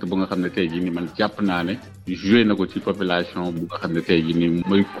impact bu nga xam ne tey jii nii man jàpp naa ne joué na ko ci population bu nga xam ne tey jii nii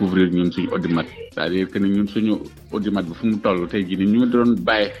mooy couvrir ñun suñu audimat c'est-à-dire que ni ñun suñu audimat bi fu mu toll tey jii nii ñu doon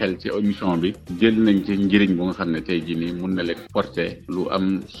bàyyi xel ci émission bi jël nañ ci njëriñ bu nga xam ne tey jii nii mun na leen porter lu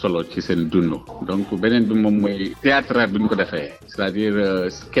am solo ci seen dund. Donc beneen bi moom mooy théâtre bi ñu ko defee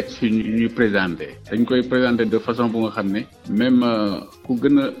c'est-à-dire sketch yu ñuy présenté dañ koy présenté de façon bu nga xam ne même ku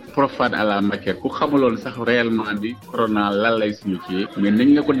gën a profane à la matière ku xamaloon sax réellement di corona lan lay signifié mais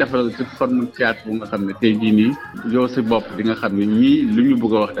nañ la ko defal ci forme théâtre bu nga xam ne tey jii nii yow si bopp di nga xam ne ñii lu ñu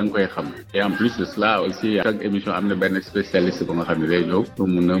bëgg a wax da nga koy xam et en plus de cela aussi chaque émission am na benn spécialiste bu nga xam ne day ñëw pour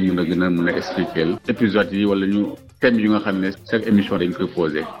mun a gën a mun a expliquer épisode yi wala ñu thème yu nga xam ne chaque émission dañ koy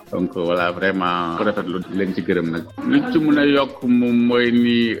posé. Donc voilà vraiment ko rafetlu leen ci gërëm nag li ci mun a yokk moom mooy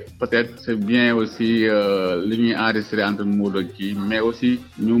ni peut-être c'est bien aussi li ñuy enregistré entre Modou kii mais aussi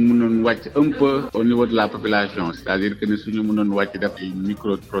ñu mënoon wàcc un peu au niveau de la population c'est-à-dire que ni suñu mënoon wàcc def ay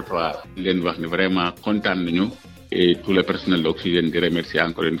micro trottoir leen wax ni vraiment kontaan nañu et tout le personnel d'Oxygène di remercier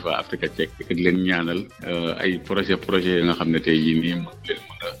encore une fois Africa Check di leen ñaanal ay projet yi nga xam ne tey jii nii mën leen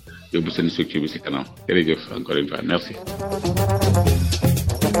mën a yóbbu seen structure bi ci kanam jërëjëf encore une fois merci.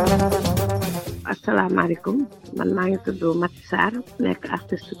 asalaamaaleykum man maa ngi tudd Mati Sarr nekk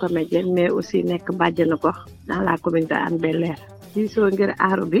artiste comédienne mais aussi nekk bàjjenu gox dans la communauté Hann Bel-Air. Diisoo Ngir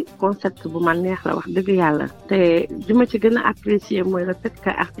Aaru bi concept bu ma neex la wax dëgg yàlla te li ma ci gën a apprécier mooy le fait que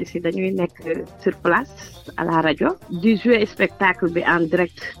artistes yi dañuy nekk sur place à la rajo di jouer spectacle bi en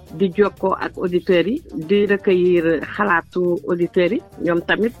direct di jokkoo ak auditeurs yi di recueillir xalaatu auditeurs yi ñoom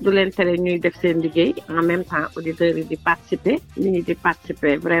tamit du leen tere ñuy def seen liggéey en même temps auditeurs yi di participer nit ñi di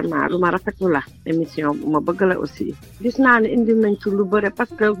participer vraiment lu ma rafetlu la émission bu ma bëgg la aussi. gis naa ne indi nañ ci lu bëre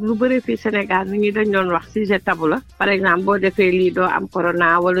parce que lu bëre fii Sénégal nit ñi dañ doon wax sujet tabou la par exemple boo defee lii doo am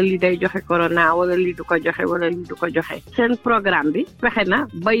corona wala lii day joxe corona wala lii du ko joxe wala lii du ko joxe seen programme bi fexe na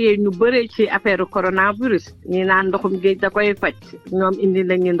bayee ñu bëree ci affaire coronavirus ñi naan ndoxum géej da koy faj ñoom indi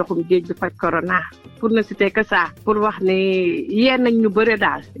nañ ñu ndoxum géej du faj corona pour ne citer que ça pour wax ni yéen nañ ñu bëre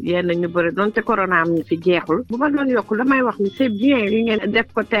daal yéen nañ ñu bëre donte corona am ñu fi jeexul bu ma doon yokk damay wax ni c'est bien li ngeen def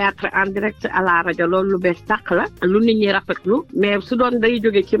ko théâtre en direct à la rajo loolu lu bees tàq la lu nit ñi rafetlu mais su doon day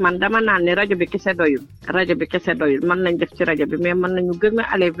jóge ci man dama naan ne rajo bi kese doyul mën nañ def ci rajo bi mais mën nañu gën a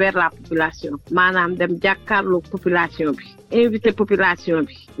aller vers la population maanaam dem jàkkaarloo population bi invité population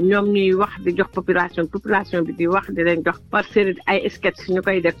bi ñoom ñuy wax di jox population bi di wax di leen jox par série ay sketch ñu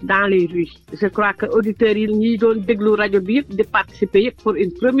koy def dans les rues je crois que auditeurs yi ñi doon déglu rajo bi yëpp di participer yëpp pour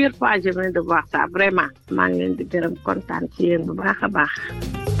une première fois je viens de voir ça vraiment maa ngi leen di gërëm kontaan ci yéen bu baax a baax.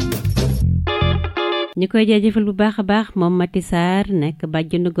 ñu koy jaajëfal bu baax a baax moom Mati Sarr nekk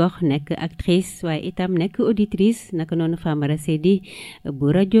bàjjenu gox nekk actrice waaye itam nekk auditrice naka noonu Famara Seydi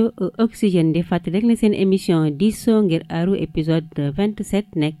bu rajo Oxygène di fàttali rek na seen émission Diisoo Ngir Aaru épisode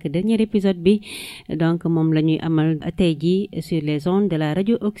 27 nekk dernier épisode bi donc moom la ñuy amal tey jii sur les ondes de la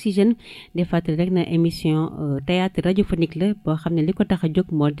rajo Oxygène di fàttali rek na émission théâtre radiophonique la boo xam ne li ko tax a jóg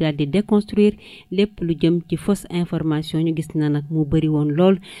moo daal di déconstruire lépp lu jëm ci fausse information ñu gis na nag mu bëri woon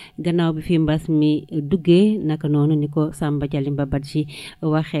lool gannaaw bi fi mbas mi duggee naka noonu ni ko Samba Jalimba Badji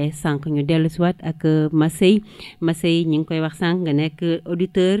waxee sànq ñu dellu siwaat ak Masey ñi ngi koy wax sànq nga nekk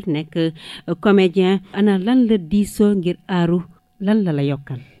auditeur nekk comédien ana lan la Diisoo Ngir Aaru lan la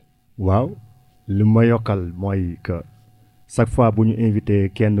yokkal. waaw li ma yokkal mooy que chaque fois bu ñu invité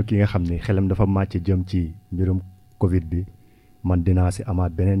kenn ki nga xam ne xelam dafa màcc jëm ci mbirum Covid bi man dinaa si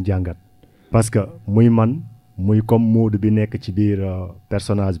amaat beneen jàngat parce que muy man muy comme Modou bi nekk ci biir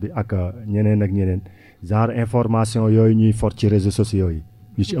personnage bi ak ñeneen ak ñeneen genre information yooyu ñuy for ci réseaux sociaux yi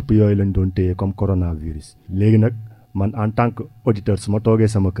yu ci ëpp yooyu lañ doon téye comme coronavirus. léegi nag man en tant que auditeur su ma toogee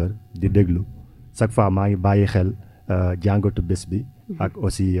sama kër di déglu chaque fois maa ngi bàyyi xel jàngatu bés bi ak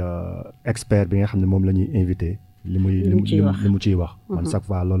aussi expert bi nga xam ne moom la ñuy invité li mu ciy wax man chaque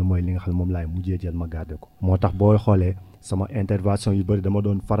fois loolu mooy li nga xam ne moom laay mujjee jël ma garder ko. moo tax boo xoolee sama intervention yu bëri dama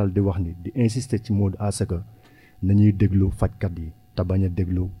doon faral di wax ni di insister ci Modou à ce que nañuy déglu fajkat yi te bañ a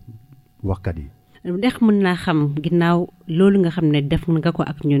déglu waxkat yi. ndax mën naa xam ginnaaw loolu nga xam ne def nga ko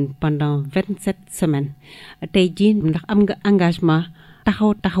ak ñun pendant 27 semaines tey jii ndax am nga engagement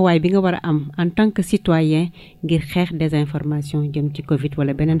taxawaay bi nga war a am en tant que citoyen ngir xeex désinformation jëm ci Covid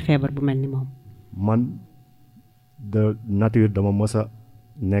wala beneen feebar bu mel ni moom. man de nature dama mës a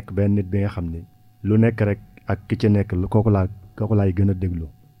nekk benn nit bi nga xam ni lu nekk rek ak ki ci nekk kooku laay gën a déglu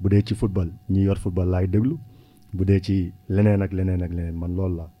bu dee ci football ñi yor football laay déglu bu dee ci leneen ak leneen man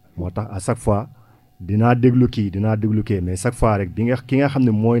loolu la moo tax à chaque fois dinaa déglu kii mais chaque fois rek ki nga xam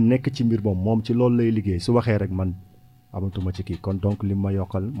ne mooy nekk ci mbir moom ci loolu lay liggéey su waxee rek man amatuma ci kii kon donc li ma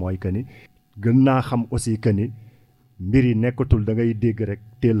yokkal mooy que ni gën naa xam aussi que ni mbir yi nekkatul da ngay dégg rek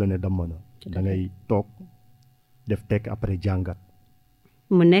teel la ne damm na da ngay toog def tekk après jàngat.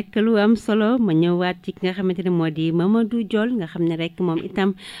 mu nekk lu am solo ma ñëwaat ci ki nga xamante ne moo di Mamadou Diol nga xam ne rek moom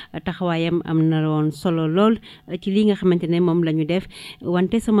itam taxawaayam am na woon solo lool ci li nga xamante ne moom la ñu def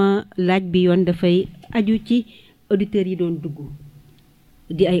wante sama laaj bi yoon dafay aju ci auditeurs yi doon dugg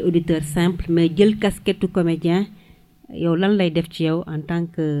di ay auditeurs simple mais jël casquette comédien yow lan lay def ci yow en tant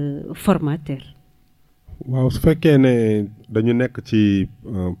que formateur. waaw su fekkee ne dañu nekk ci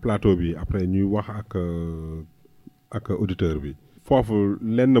plateau bi après ñuy wax ak auditeur bi. foofu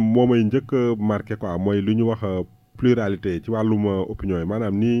lenn moo may njëkk a marqué quoi mooy lu ñu wax pluralité ci wàllum opinion yi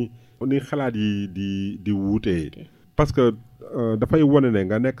maanaam ni xalaat yi di wuutee parce que dafay wane ne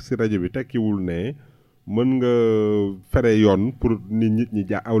nga nekk ci rajo bi tekkiwul ne mën nga fere yoon pour nit ñi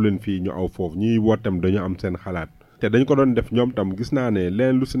aw leen fii ñu aw foofu ñiy wootem dañu am seen xalaat te dañ ko doon def ñoom tam gis naa ne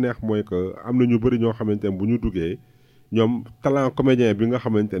leen lu ci neex mooy que am na ñu bëri ñoo xamante ne bu ñu duggee ñoom talent comédien bi nga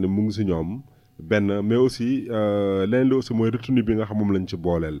xamante ne mu ngi ci ñoom benn mais aussi leneen li aussi mooy retenu bi nga xam moom lañ ci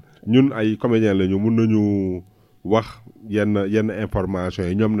booleel ñun ay comédien lañu mun nañu wax yenn information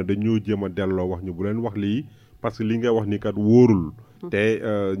yi ñoom ne dañoo jéem a delloo wax ñu bu leen wax lii parce que li ngay wax ni kat wóorul te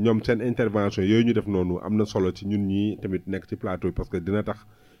ñoom seen intervention yooyu ñu def noonu am na solo ci ñun ñi tamit nekk ci plateau bi parce que dina tax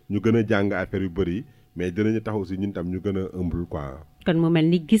ñu gën a jàng affaire yu bëri mais dinañu tax aussi ñun tam ñu gën a humble quoi. kon mu mel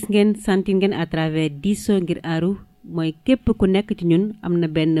ni gis ngeen sentir ngeen à travers Diisoo Ngir Aaru mooy képp ku nekk ci ñun am na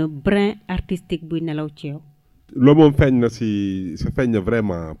benn brin artistique buy nelaw ci yow. loolu moom feeñ na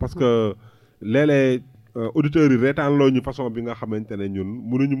vraiment parce que léeg-léeg auditeurs yi reetaanloo ñu façon bi nga xamante ne ñun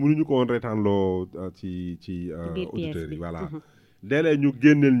mënuñu ko woon reetaanloo ci auditeurs yi voilà. léeg-léeg ñu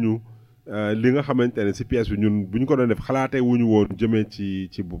génneel ñu li nga xamante ne ci pièce bi ñun bu ñu ko doon def xalaatee wuñu woon jëmee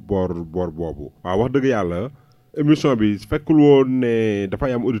ci boor boobu. waaw wax dëgg yàlla. émission bi fekkul woon ne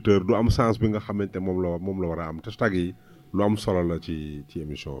dafay am auditeur du am sens bi nga xamante moom la war a am te tag yi lu am solo la ci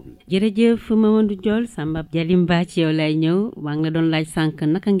émission bi. jërëjëf Mamadou Diol Samba Jalimba ci yow lay ñëw maa ngi la doon laaj sànq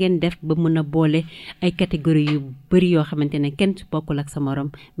naka ngeen def ba mën a boole ay catégories yu bëri yoo xamante ne kenn bokkul ak sa morom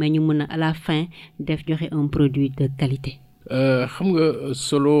mais ñu mën a à la fin def joxe un produit de qualité. xam nga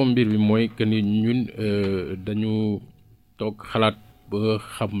solo mbir bi mooy que ni ñun dañu toog xalaat ba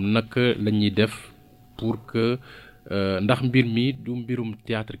xam naka la ñuy def. pour que ndax mbir mi du mbirum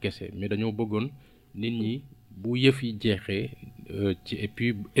théâtre kese mais dañoo bëggoon nit ñi bu yëf yi jeexee ci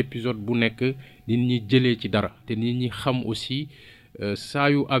épisode bu nekk nit ñi jëlee ci dara te nit ñi xam aussi saa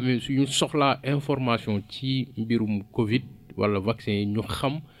yu amee suñu soxlaa information ci mbirum Covid wala vaccin yi ñu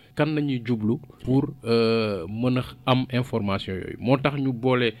xam kan lañuy jublu pour mën a am information yooyu moo tax ñu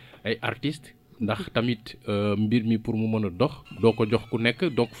boole ay artistes. ndax tamit mbir mi pour mu mën a dox doo ko jox ku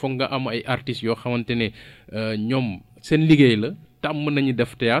nekk donc foog nga am ay artistes yoo xamante ne ñoom seen liggéey la tàmm nañu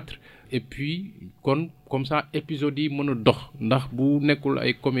def théâtre et puis kon comme ça épisodes yi mën a dox ndax bu nekkul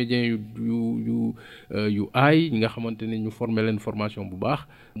ay comédiens yu aay nga xamante ne ñu former leen formation bu baax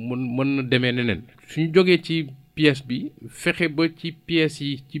mën na demee neneen suñu jógee ci pièce bi fexe ba ci pièce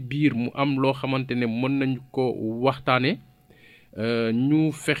yi ci biir mu am loo xamante ne mën nañu ko waxtaane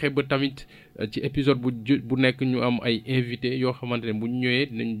ñu fexe ba tamit ci épisode bu nekk ñu am ay invité yoo xamante ne bu ñu ñëwee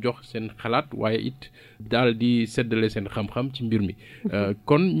dinañ jox seen xalaat waaye it daal di seddale seen xam-xam ci mbir mi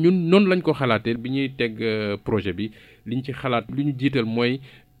kon ñun noonu lañ ko xalaatee bi ñuy teg projet bi liñ ci xalaat li ñu jiital mooy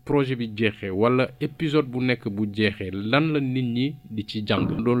projet bi jeexee wala épisode bu nekk bu jeexee lan la nit ñi di ci jàng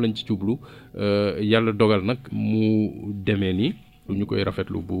loolu lañ ci jublu yàlla dogal nag mu demee nii ñu koy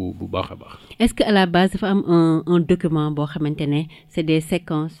rafetlu bu baax a baax. Est-ce que à la base dafa am un document boo xamante ne c'est des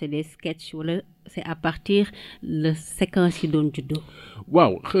séquences c'est des sketchs wala c'est à partir le séquence yi doon juddoo.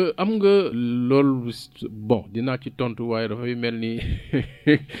 waaw am nga loolu bon dinaa ci tontu waaye dafay mel ni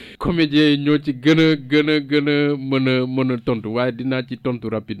comédiens yi ñoo ci gën a mën a tontu waaye dinaa ci tontu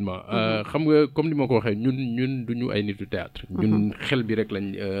rapidement. xam nga comme ni ma ko waxee ñun duñu ay nitu théâtre ñun xel bi rek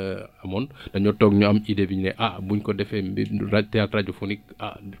lañ amoon dañoo toog ñu am idée bi ñu ne buñ ko defee mbir théâtre radiophonique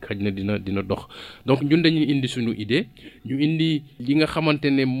xëy na dina dox donc ñun dañuy indi suñu idée ñu indi li nga xamante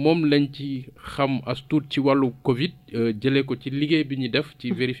ne moom lañ ci xam as tuut ci wàllu Covid jëlee ko ci liggéey bi ñuy def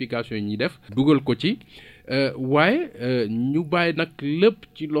ci vérification yi ñuy def dugal ko ci waaye ñu bàyyi nag lépp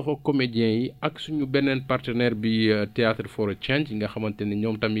ci loxo comédiens yi ak suñu beneen partenaire bi théâtre for a change nga xamante ne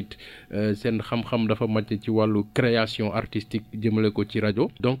ñoom tamit seen xam-xam dafa màcc ci wàllu création artistique jëmale ko ci rajo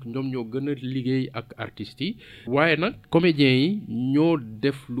donc ñoom ñoo gën a liggéey ak artistes yi waaye nag comédiens yi ñoo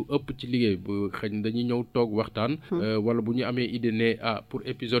def lu ëpp ci liggéey bu xëy dañuy ñëw toog waxtaan wala bu ñu amee idée ne pour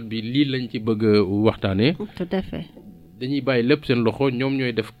épisode bi lii lañ ci bëgg a waxtaanee. Tout à fait. dañuy bàyyi lépp seen loxo ñoom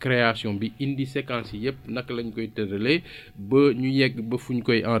ñooy def création bi indi séquences yi yëpp naka lañ koy tëralee ba ñu yegg ba fu ñu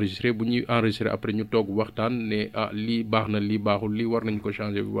koy enregistrer bu ñuy enregistrer après ñu toog waxtaan ne lii baax na lii baaxul lii war nañ ko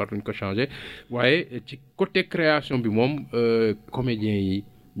changer war nañ ko changer waaye ci côté création bi moom comédiens yi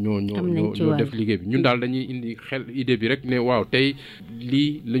ñoo def liggéey bi ñun daal dañuy indi xel idée bi rek ne waaw tey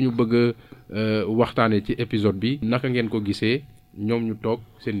lii la ñu bëgg a waxtaanee ci épisode bi naka ngeen ko gisee ñoom ñu toog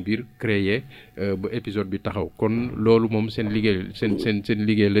seen biir créer ba épisode bi taxaw kon loolu moom seen liggéey seen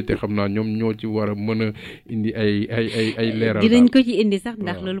liggéey la te xam naa ñoom ñoo ci war a mën a indi ay leeral. dinañ ko ci indi sax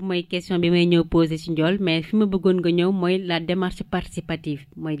ndax loolu mooy question bi may ñëw poser ci Ndiol mais fi ma bëggoon nga ñëw mooy la démarche participative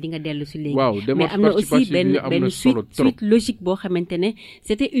mooy di nga dellu si léegi. waaw démarche participative mais am na aussi benn suite logique boo xamante ne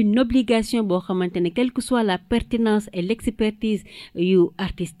c'était une obligation boo xamante ne quelle que soit la pertinence et l'expertise yu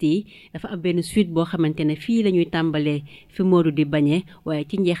artistes yi dafa am benn suite boo xamante ne fii la ñuy tàmbalee fi Modou di bañee waaye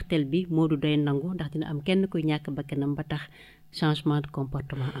ci njeexteel bi Modou doy nangu ndax dina am kenn kuy ñàkk bakkanam ba tax changement de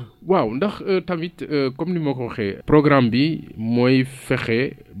comportement am. waaw ndax tamit comme ni ma ko waxee programme bi mooy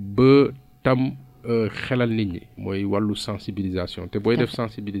fexe ba tam xelal nit ñi mooy wàllu sensibilisation te booy def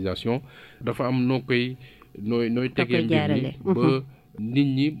sensibilisation dafa am noo koy nooy tegee mbir mi ba nit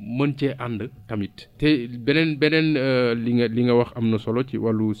ñi mën cee ànd tamit te beneen li nga wax am na solo ci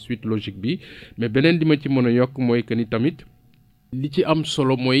wàllu suite logique bi mais beneen li ma ci mën a yokk mooy que ni tamit li ci am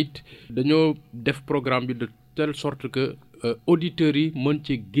solo mooy it dañoo def programme bi de telle sorte que auditeurs yi mën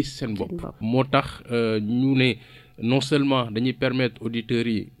ci gis seen bopp moo tax ñu ne non seulement dañuy permettre auditeurs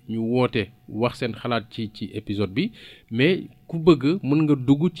yi ñu woote wax seen xalaat ci épisode bi mais ku bëgg mën nga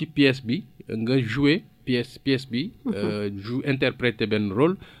dugg ci pièce bi nga jouer pièce bi interpréter benn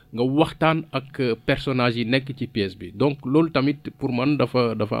rôle nga waxtaan ak personnages yi nekk ci pièce bi donc loolu tamit pour man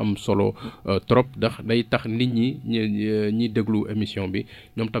dafa am solo trop ndax day tax nit ñi déglu émission bi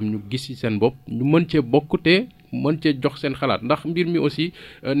ñoom tam ñu gis ci seen bopp ñu mën cee bokk te mën cee jox seen xalaat ndax mbir mi aussi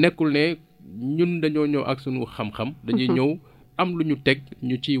nekkul ne ñun dañoo ñëw ak sunu xam-xam dañuy ñëw am lu ñu teg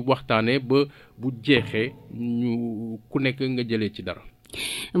ñu ci waxtaanee ba bu jeexee ñu ku nekk nga jëlee ci dara.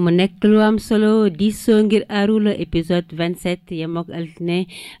 mu nekk lu am solo Diisoo Ngir Aaru la épisode 27 yemook altine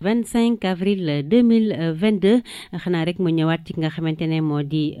 25 avril 2022 xanaa rek mu ñëwaat ci nga xamante ne moo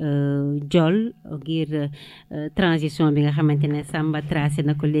di Ndiol ngir transition bi nga xamante ne Samba tracé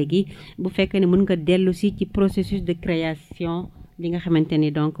na ko léegi bu fekkee ne mën nga dellu si ci processus de création li nga xamante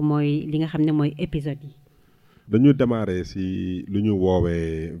ni donc mooy li nga xam ne mooy épisode yi. dañu démarrer si lu ñu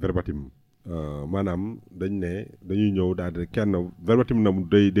woowee verbatim. maanaam dañuy ñëw daal di kenn verbatim na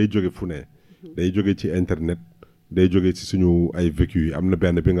day jóge fu ne day jóge ci internet day jóge ci suñu ay vécu yi am na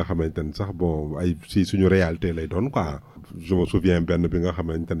benn bi nga xamante ne sax bon ay si suñu réalité lay doon quoi je me souviens benn bi nga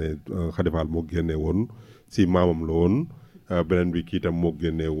xamante ne Khadifal moo génnee woon si maamam la woon beneen bi kii itam moo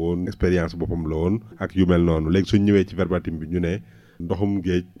génnee woon expérience boppam la woon ak yu mel noonu léegi suñ ñëwee ci verbatim bi ñu ne ndoxum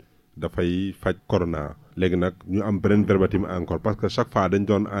géej dafay faj corona léegi nag ñu am beneen verbatim encore parce que chaque fois dañ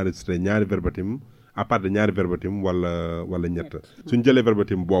doon enregistré ñaari verbatim à part de ñaari verbatim wala ñett suñ jëlee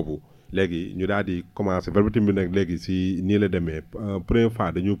verbatim boobu léegi ñu daal di commencé verbatim bi nag léegi si nii la demee première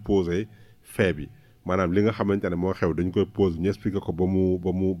fois dañu posé fait bi maanaam li nga xamante ne moo xew dañ koy posé ñu expliqué ko ba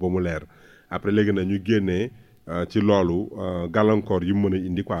mu leer après léegi nag ñu génnee ci loolu gàllankoor yi mu mën a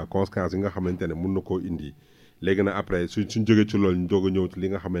indi quoi conséquences yi nga xamante ne mun na koo indi léegi nag après suñ jógee ci loolu ñu doog a ñëw ci li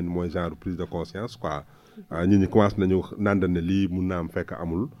nga xam ne mooy genre prise de conscience quoi nit ñi commencé nañu naan ne lii mun naa am fekk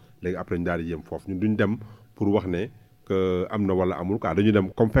amul léegi après ñu daal di yem foofu ñun duñ dem pour wax ne que am na wala amul quoi dañu dem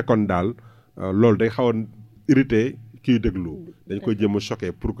comme fekkoon daal loolu day xaw a irrité kiy déglu dañ koy jéem a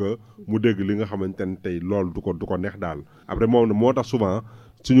choqué pour que mu dégg li nga xamante ne tey loolu du ko neex daal après moom moo tax souvent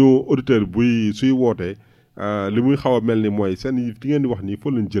suñu auditeur suy wootee li muy xaw a mel ni mooy seen yi di ngeen di wax nii foo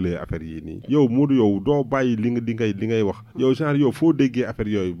leen jëlee affaire yii nii yow Modou yow doo bàyyi li ngay wax yow genre yow foo déggee affaire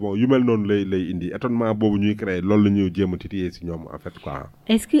yooyu bon yu mel noonu lay indi étonnement boobu ñuy créer loolu la ñuy jéem a titiller si ñoom en fait quoi.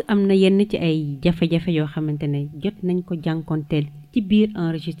 est-ce que am na yenn ci ay jafe-jafe yoo xamante ne jot nañ ko jànkonteel ci biir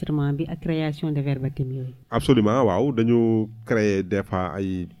enregistrement bi ak création de verbatim yooyu. absolument waaw dañu créer des fois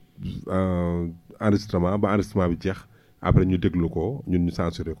ay enregistrement bi jeex après ñu déglu ko ñun ñu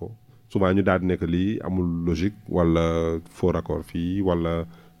censuré ko. souvent ñu daal di nekk lii amul logique wala faux raccord fii wala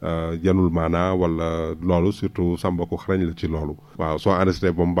yanul maanaa wala loolu surtout Samba ko xarañ la ci loolu. waaw soo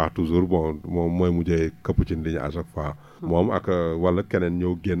enregistré ba mu baax toujours bon moom mooy mujjee këpp ci ligne à chaque fois. moom ak wala keneen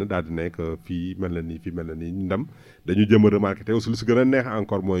ñëw génn daal di nekk fii mel na nii fii mel na nii ñu dem dañu jëm a remarqué te aussi lu si gën a neex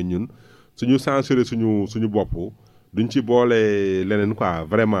encore mooy ñun suñu censuré suñu bopp duñ ci boole leneen quoi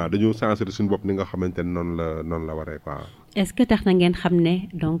vraiment dañu censuré suñu bopp ni nga xamante ne noonu la waree quoi. est-ce que tax na ngeen xam ne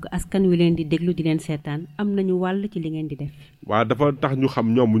donc askan wi leen di déglu di leen seetaan am nañu wàll ci li ngeen di def. waaw dafa tax ñu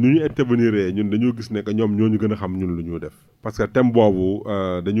xam ñoom ñu intervenir ñun dañoo gis ne que ñoom ñoo ñu gën a xam ñun lu ñu def. parce que thème boobu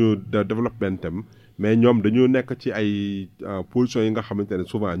dañu développé benn thème mais ñoom dañu nekk ci ay positions yi nga xamante ne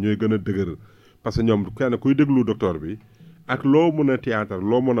souvent ñooy gën a dëgër parce que ñoom kenn kuy déglu docteur bi ak loo mën a théâtre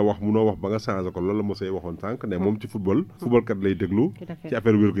loo mën a wax munoo wax ba nga changé ko loolu la mosay waxoon sànq ne moom ci football kat lay déglu ci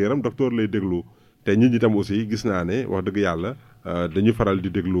affaire wér-gu-yaram docteur lay déglu te nit ñi tam aussi gis naa ne wax dëgg yàlla dañu faral di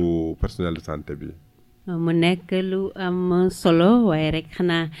déglu personnel de santé bi. mu nekk lu am solo waaye rek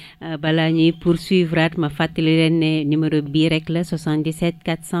xanaa balaa ñuy poursuivre ma fàttali leen ne numéro bii rek la 77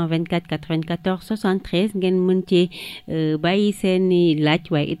 424 94 73 ngeen mën ci bàyyi seeni laaj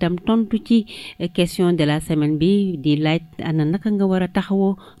waaye itam tontu ci question de la semaine bi di laaj ana naka nga war a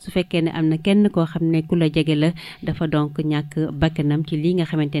taxawoo su fekkee ne am na kenn koo xam ne ku la jege la dafa donc ñàkk bakkanam ci lii nga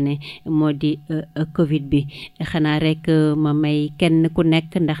xamante ne moo di Covid bi xanaa rek ma may kenn ku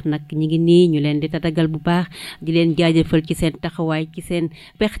nekk ndax nag ñi ngi nii ñu leen di tatagal bu baax di leen jaajëfal ci seen taxawaay ci seen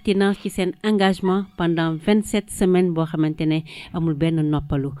pertinence ci seen engagement pendant 27 semaines boo xamante ne amul benn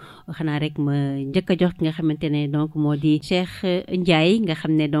noppalu xanaa rek ma njëkk a jox ki nga xamante ne donc moo di Cheikh Ndiaye nga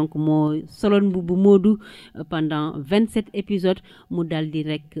xam ne donc moo soloon bu Modou pendant 27 épisodes mu daal di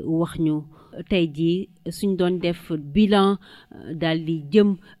rek wax ñu tey jii suñ doon def bilan daal di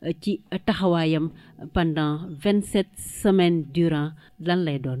jëm ci taxawaayam pendant 27 semaines durant lan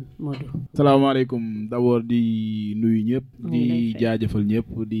lay doon Modou. salaamaaleykum d'abord di nuyu ñëpp. di jaajëfal ñëpp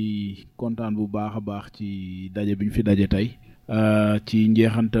di kontaan bu baax a baax ci daje bi ñu fi daje tey. ci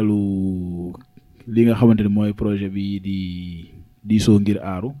njeexantalu li nga xamante ne mooy projet bi di Diisoo Ngir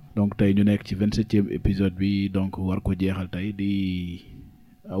Aaru. donc tey ñu nekk ci 27e épisode bi donc war ko jeexal tey di.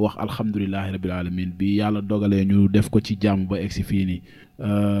 wax alhamdulilahi rabbil alamin bi yàlla dogalee ñu def ko ci jàmm ba egsi fii nii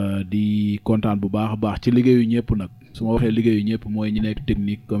di kontaan bu baax a baax ci liggéeyu ñëpp nag su ma waxee liggéeyu ñëpp mooy ñi nekk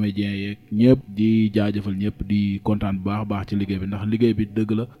technique comédien yeeg ñëpp di jaajëfal ñëpp di kontaan bu baax a baax ci liggéey bi ndax liggéey bi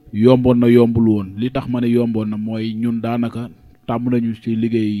dëgg la yomboon na yombul woon li tax ma ne yomboon na mooy ñun daanaka tàmm nañu ci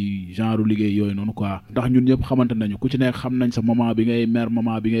liggéey genre liggéey yooyu noonu quoi ndax ñun ñëpp xamante nañu ku ci nekk xam nañ sa moment bi ngay mer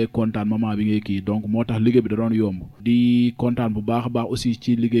moment bi ngay kontaan moment bi ngay kii donc moo tax liggéey bi da doon yomb di kontaan bu baax a baax aussi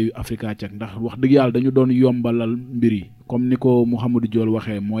ci liggéeyu Africa Check ndax wax dëgg yàlla dañu doon yombalal mbir yi comme ni ko Mouhamadou Diol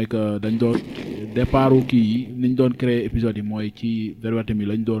waxee mooy que dañ doon départu kii yi niñ doon créer épisode yi mooy ci verbatim yi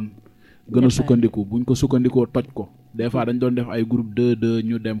lañ doon gën a sukkandiku buñ ko sukkandikoo toj ko des fois dañ doon def ay groupe 2-2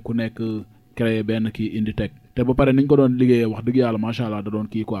 ñu dem ku nekk créer benn kii indi teg te ba pare niñ ko doon liggéeyee wax dëgg yàlla macha allah da doon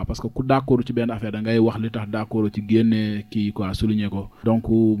kii quoi parce que ku d'accord ci benn affaire da ngay wax li tax d'accord ci génne kii quoi souligner ko donc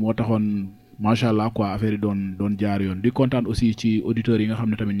moo taxoon macha allah quoi affaire yi doon jaar yoon di kontaan aussi ci auditeurs yi nga xam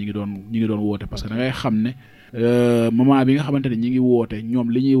ne tamit ñi ngi doon woote parce que da ngay xam ne moment bi nga xamante ne ñi ngi woote ñoom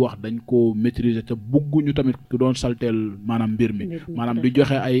li ñuy wax dañ ko maîtriser te bugguñu tamit ku doon salteel maanaam mbir mi maanaam di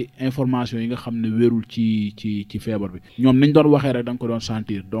joxe ay information yi nga xam ne wérul ci feebar bi ñoom niñ doon waxee rek da nga ko doon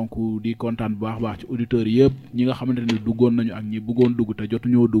sentir donc di kontaan bu baax baax ci auditeurs yëpp ñi nga xamante ne duggoon nañu ak ñi bëggoon dugg te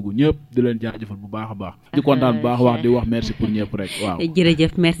jotuñoo dugg ñëpp di leen jaajëfal bu baax a baax di kontaan bu baax a baax di wax merci pour ñëpp rek waaw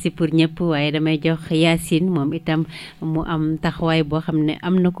jërëjëf merci pour ñëpp waaye damay jox Yacine moom itam mu am taxawaay boo xam ne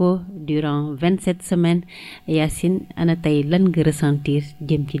am na ko durant 27 semaines Yacine ana tey lan nga ressentir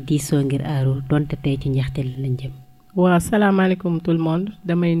jëm ci Diisoo Ngir Aaru donte tey ci njeexteel lañ jëm. waaw salaamaaleykum tout le monde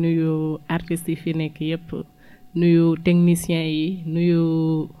damay nuyu artistes yi fi nekk yëpp nuyu techniciens yi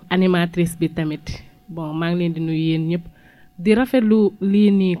nuyu animatrice bi tamit bon maa ngi leen di nuyu yéen ñëpp di rafetlu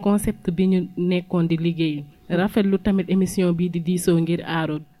lii nii concept bi ñu nekkoon di liggéey rafetlu tamit émission bi di Diisoo Ngir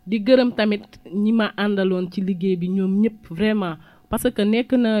Aaru di gërëm tamit ñi ma àndaloon ci liggéey bi ñoom ñëpp vraiment parce que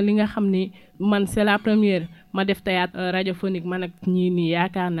nekk na li nga xam ni man c'est la première ma def théâtre radiophonique man ak ñii nii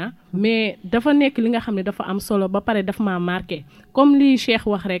yaakaar naa mais dafa nekk li nga xam ne dafa am solo ba pare dafa ma marqué comme li Cheikh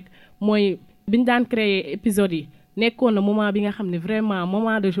wax rek mooy biñ daan créer épisode yi nekkoon na moment bi nga xam ne vraiment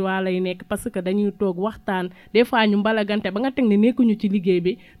moment de joie lay nekk parce que dañuy toog waxtaan des fois ñu mbalagante ba nga teg ne nekkuñu ci liggéey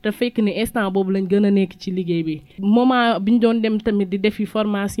bi te fekk ni instant boobu lañ gën a nekk ci liggéey bi moment bi ñu doon dem tamit di defi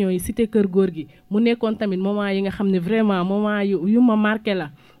formation yi cité kër góor gi mu nekkoon tamit moment yi nga xam ne vraiment moment yu ma marqué la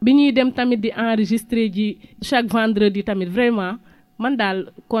bi ñuy dem tamit di enregistrer ji chaque vendredi tamit vraiment man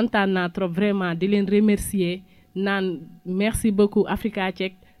daal kontaan naa trop vraiment di leen remercier naan merci beaucoup Africa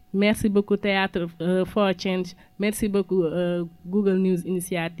Check merci beaucoup théâtre for change merci beaucoup Google News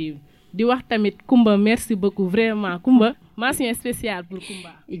Initiative di wax tamit Kumba merci beaucoup vraiment Kumba mention spéciale pour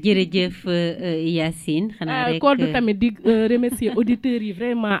Kumba. jërëjëf Yacine xanaa rek Kodou tamit di remercier auditeurs yi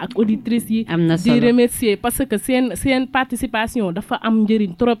vraiment ak auditrices yi. am na solo di remercier parce que seen participation dafa am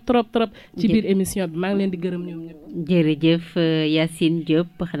njëriñ trop ci biir émission bi maa ngi leen di gërëm ñoom ñëpp. jërëjëf Yacine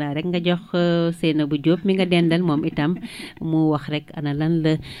Diop xanaa rek nga jox Seynabou Diop mi nga dendal moom itam mu wax rek ana lan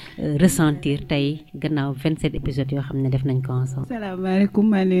la ressentir tey gannaaw 27 épisodes yoo xam ne def nañ ko ensemble. salaamaaleykum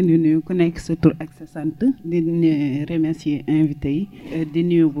maa leen di nuyu ku nekk sa tur ak sa sant di remercier invité yi di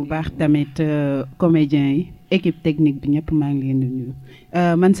nuyu bu baax tamit comédiens yi équipe technique bi ñëpp maa ngi leen di nuyu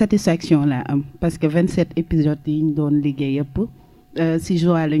man satisfaction laa am parce que 27 épisodes yi ñu doon liggéey yëpp si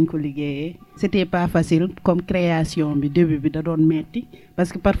joie lañ ko liggéeyee c'était pas facile comme création bi début bi da doon metti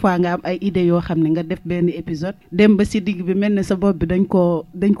parce que parfois nga am ay idées yoo xam ne nga def benn épisode dem ba si digg bi mel ne sa bopp bi dañ ko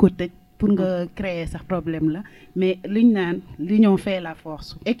tëj pour nga créer sax problème la mais liñ naan l'union fait la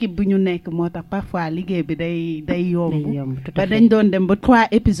force équipe bi ñu nekk moo tax parfois liggéey bi day yomb ba dañ doon dem ba 3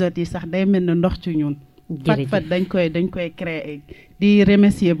 épisodes yi sax day mel ne ndox ci ñun fat dañ koy créer di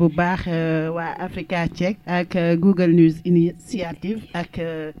remercier bu baax waa Africa Check ak Google News Initiative ak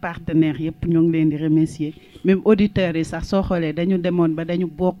partenaires yëpp ñoo ngi leen di remercier même auditeurs yi sax soo xoolee dañu demoon ba dañu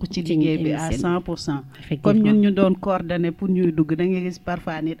bokk ci liggéey bi à 100% comme ñun ñu doon coordonné pour ñuy dugg da nga gis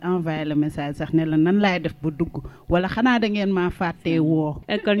parfois nit envoyé le message sax ne la nan laay def ba dugg wala xanaa da ngeen maa fàttee woo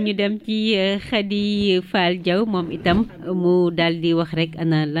kon ñu dem ci Khady Fall Diaw moom itam mu daal di wax rek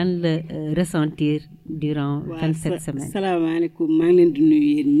ana lan la ressentir durant 27 semaines. salaamaaleykum maa ngi leen di nuyu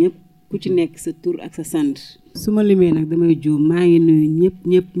yéen ñëpp ku ci nekk sa tur ak sa sant su ma limee nag damay juum maa ngi nuyu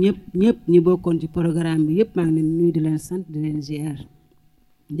ñëpp ñi bokkoon ci programme bi yëpp maa ngi leen nuyu di leen sant di leen ziar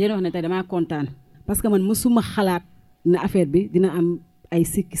di leen wax ne tey damaa kontaan parce que man mësuma xalaat ne affaire bi dina am ay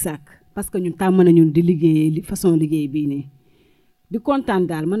sikki sàkk parce que ñun tàmm na ñun di liggéeyee façon liggéey bii nii di kontaan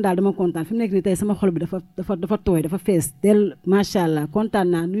daal man daal dama kontaan fi mu nekk nii tey sama xol bi dafa tooy dafa fees del macha allah kontaan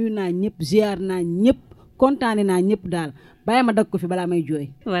naa nuyu naa ñëpp ziar naa ñëpp kontaane naa ñëpp daal bàyyi ma dag ko fi balaa may jooy.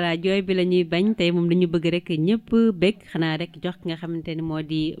 voilà jooy bi la ñuy bañ tey moom dañu bëgg rek ñëpp bëgg xanaa rek jox ki nga xamante ni moo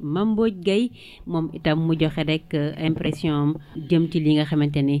di Mame Mbodj Gueye moom itam mu joxe rek impression am jëm ci li nga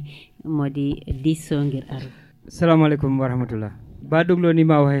xamante ni moo di Diisoo Ngir Aaru. salaamaaleykum wa rahmatullah ba dégloo ni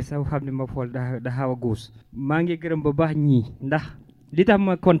ma waxee sax xam ne ma fool da xaw a guus maa ngi gërëm ba baax ñii ndax li tax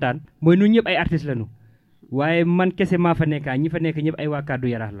ma kontaan mooy ñun ñëpp ay artistes lañu waaye man kese maa fa nekkaa ñi fa nekk ñëpp ay waa Kàddu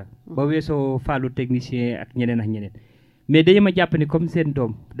Yaraax la ba weesoo faalu technicien ak ñeneen mais dañu ma jàpp ni comme seen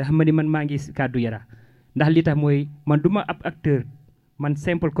doom da xam ni man maa ngi Kàddu Yaraax ndax li tax mooy man du ma ab acteur man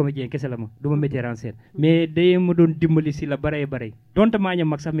simple comédien kese la ma du ma metteur en scène mais dañu ma doon dimbali si la bare donte maa ñam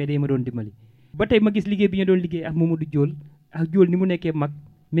mag sax mais dañu ma doon dimbali ba tey ma gis liggéey bi ñu doon liggéey ak Mamadou Diol ak Diol ni mu nekkee mag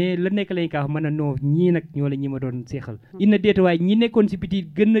mais la nekk lañ kaa wax man a non ñii nag ñoo la ñi ma doon seexal ina déeta waaye ñi nekkoon si biti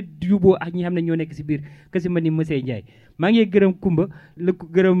gën a juboo ak ñi xam ne ñoo nekk si biir kasi ma ni monsieur Ndiaye maa ngi gërëm Kumba la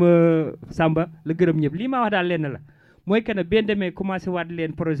gërëm Samba la gërëm ñëpp lii maa wax daal lenn la mooy que ne benn demee commencé waat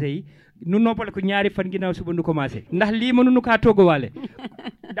leen projet yi nu noppale ko ñaari fan ginnaaw suba nu commencé ndax lii mënuñu kaa toggawaale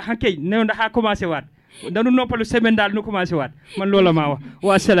ndax kay new ndaxaa commencé waat danu noppalu semaine daal nu commencé waat man loola maa wax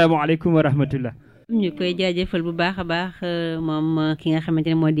wa asalaamaaleykum wa rahmatullah ñu koy jaajëfal bu baax a baax moom ki nga xamante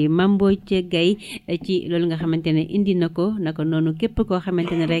ne moo di Mame Mbodj Gueye ci loolu nga xamante ne indi na ko naka noonu képp koo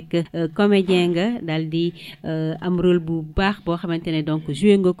xamante ne rek comédien nga daal di am rôle bu baax boo xamante ne donc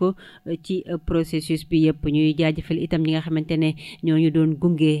joué nga ko ci processus bi yëpp ñuy jaajëfal itam ñi nga xamante ne ñoo ñu doon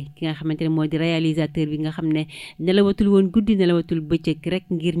gunge ki nga xamante ne moo di réalisateur bi nga xam ne nelawatul woon guddi nelawatul bëccëg rek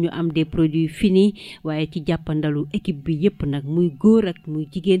ngir ñu am des produits finis waaye ci jàppandalu équipe bi yëpp nag muy góor ak muy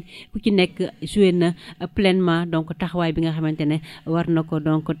jigéen ku ci nekk joué na pleinement donc taxawaay bi nga xamante ne war na ko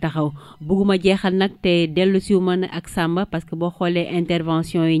donc taxaw bugguma jeexal nag te dellu siwu ma ak Samba parce que boo xoolee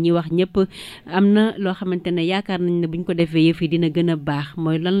intervention yi ñi wax ñëpp am na loo xamante ne yaakaar nañ ne buñ ko defee yëf yi dina gën a baax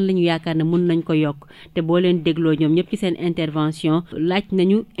mooy lan la ñu yaakaar ne mun nañ ko yokk te boo leen dégloo ñoom ñëpp ci seen intervention laaj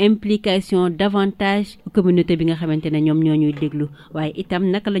nañu implication davantage communauté bi nga xamante ne ñoom ñoo ñuy déglu waaye itam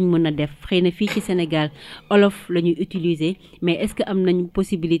naka lañ mën a def xëy na fii ci Sénégal olof la ñuy utiliser mais est-ce que am nañ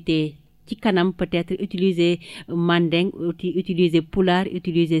possibilité ci kanam peut-être utiliser mandeng utiliser pulaar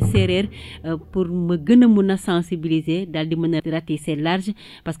utiliser séeréer pour ma gën a mun a sensibiliser daal di mën a ratisser large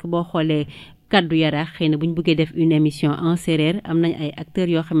parce que boo xoolee kaddu Yaraax xëy na bu ñu bëggee def une émission en séeréer am nañ ay acteurs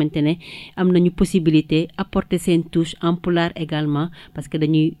yoo xamante ne am nañu possibilité apporter seen touche en pulaar également parce que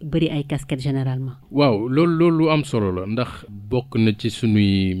dañuy bëri ay casquettes généralement. waaw loolu am solo la ndax bokk na ci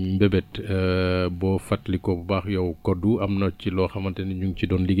sunuy mbébét boo fàttalikoo bu baax yow koddu am na ci loo xamante ne ñu ngi ci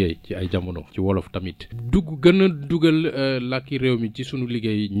doon liggéey ci ay jamono ci wolof tamit gën a dugal làkki réew mi ci sunu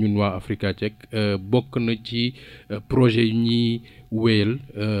liggéey ñun waa Africa Check bokk na ci projet yu ñuy wéyal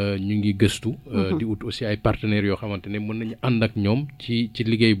ñu ngi gëstu di ut aussi ay partenaires yoo xamante ne mën nañu ànd ak ñoom ci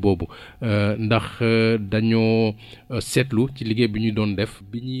liggéey boobu ndax dañoo seetlu ci liggéey bi ñu doon def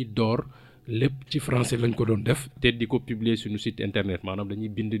bi ñuy door lépp ci français lañ ko doon def te di ko publier suñu site internet maanaam dañuy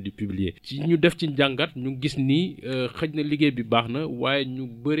bind di publier ci ñu def ci njàngat ñu gis ni xëj na liggéey bi baax na waaye ñu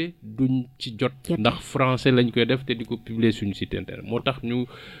bëre duñ ci jot ndax français lañ koy def te di ko publier suñu site internet moo tax ñu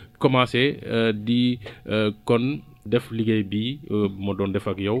commencé di kon def liggéey bi moo doon def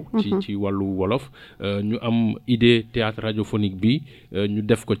ak yow ci wàllu wolof ñu am idée théâtre radiophonique bi ñu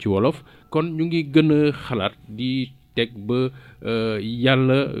def ko ci wolof kon ñu ngi gën a xalaat di teg ba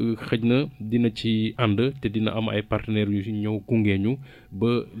yàlla xëj na dina ci ànd te dina am ay partenaires yu ñëw gunge ñu ba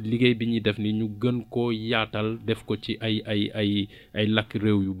liggéey bi ñuy def ni ñu gën koo yaatal def ko ci ay làkk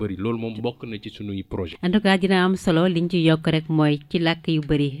réew yu bëri loolu moom bokk na ci sunuy projet. en tout cas dina am solo liñ ci yokk rek mooy ci làkk yu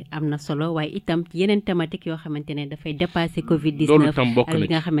bëri am na solo waaye itam ci yeneen thématique yoo xamante ne dafay dépasser Covid 19 loolu itam bokk na ak li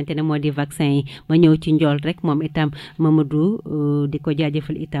nga xamante ne moo di vaccin yi ma ñëw ci njool rek moom itam Mamadou di ko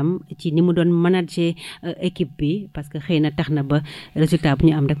jaajëfal itam ci ni mu doon manager équipe bi parce que xëy na tax na ba résultat bu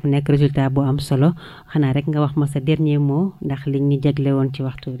ñu am rek mu nekk résultat bu am solo xanaa rek nga wax ma sa dernier mot ndax liñ ñu jagle woon ci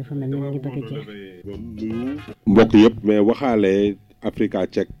waxtu dafa mel ni mu ngi bëgg a jeex. mbokk yëpp mais waxaale Africa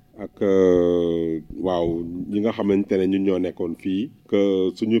Check ak waaw ñi nga xamante ne ñun ñoo nekkoon fii que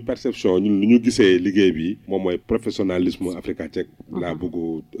suñu perception ñun lu ñu gisee liggéey bi moom mooy professionnalisme Africa Check laa bëgg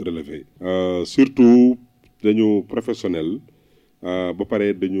relever surtout dañu professionnel ba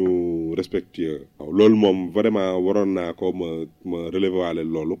pare dañu respectueux waaw loolu moom vraiment waroon naa ko ma relever waale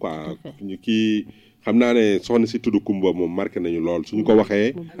loolu quoi ñu kii xam naa ne soxna si tudd Kumba moom marqué nañu lool suñu ko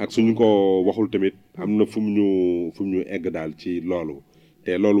waxee ak suñu ko waxul tamit am na fu mu ñu egg daal ci loolu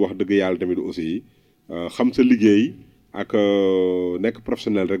te loolu wax dëgg yàlla tamit aussi xam sa liggéey ak nekk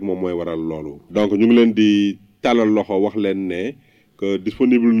professionnel rek moom mooy waral loolu donc ñu ngi leen di tàllal loxo wax leen ne que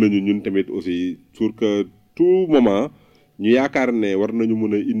disponible nañu ñun tamit aussi pour que tout moment ñu yaakaar ne war nañu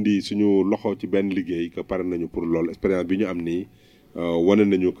mën a indi suñu loxo ci benn liggéey que pare nañu pour loolu expérience bi ñu am nii wane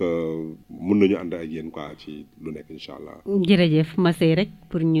nañu que mën nañu ànd ak yéen quoi ci lu nekk incha allah. jërëjëf Massey rek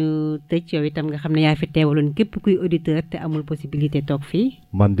pour ñu tëj yow itam nga xam ne yaa fi teewaloon képp kuy auditeur te amul possibilité toog fii.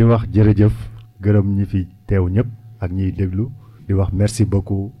 man di wax jërëjëf gërëm ñi fi teew ñëpp ak ñiy déglu di wax merci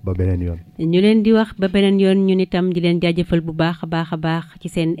beaucoup ba beneen yoon. ñu leen di wax ba beneen yoon ñun itam di leen jaajëfal bu baax a baax ci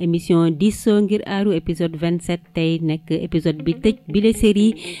seen émission Diisoo Ngir Aaru épisode 27 tey nekk épisode bi tëj bi la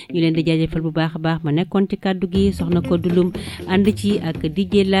série ñu leen di jaajëfal bu baax a baax ma nekkoon ci kàddu gi soxna ko dulum ànd ci ak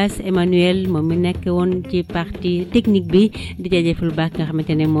DJ Las Emmanuel moom mi nekk woon ci partie technique bi di jaajëfal bu baax nga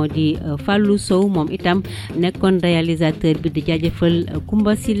xamante ne moo di Fallou Sow moom itam nekkoon réalisateur bi di jaajëfal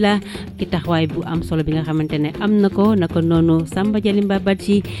Kumba Silla ci taxawaay bu am solo bi nga xamante ne am na ko naka noonu Samba Jalimba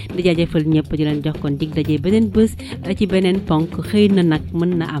Badji di jaajëfal ñëpp di leen jox kon dig daje beneen bés ci beneen ponk xëy na nag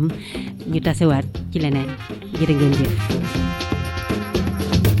mën na am ñu tasewaat ci leneen jërë ngeen jëf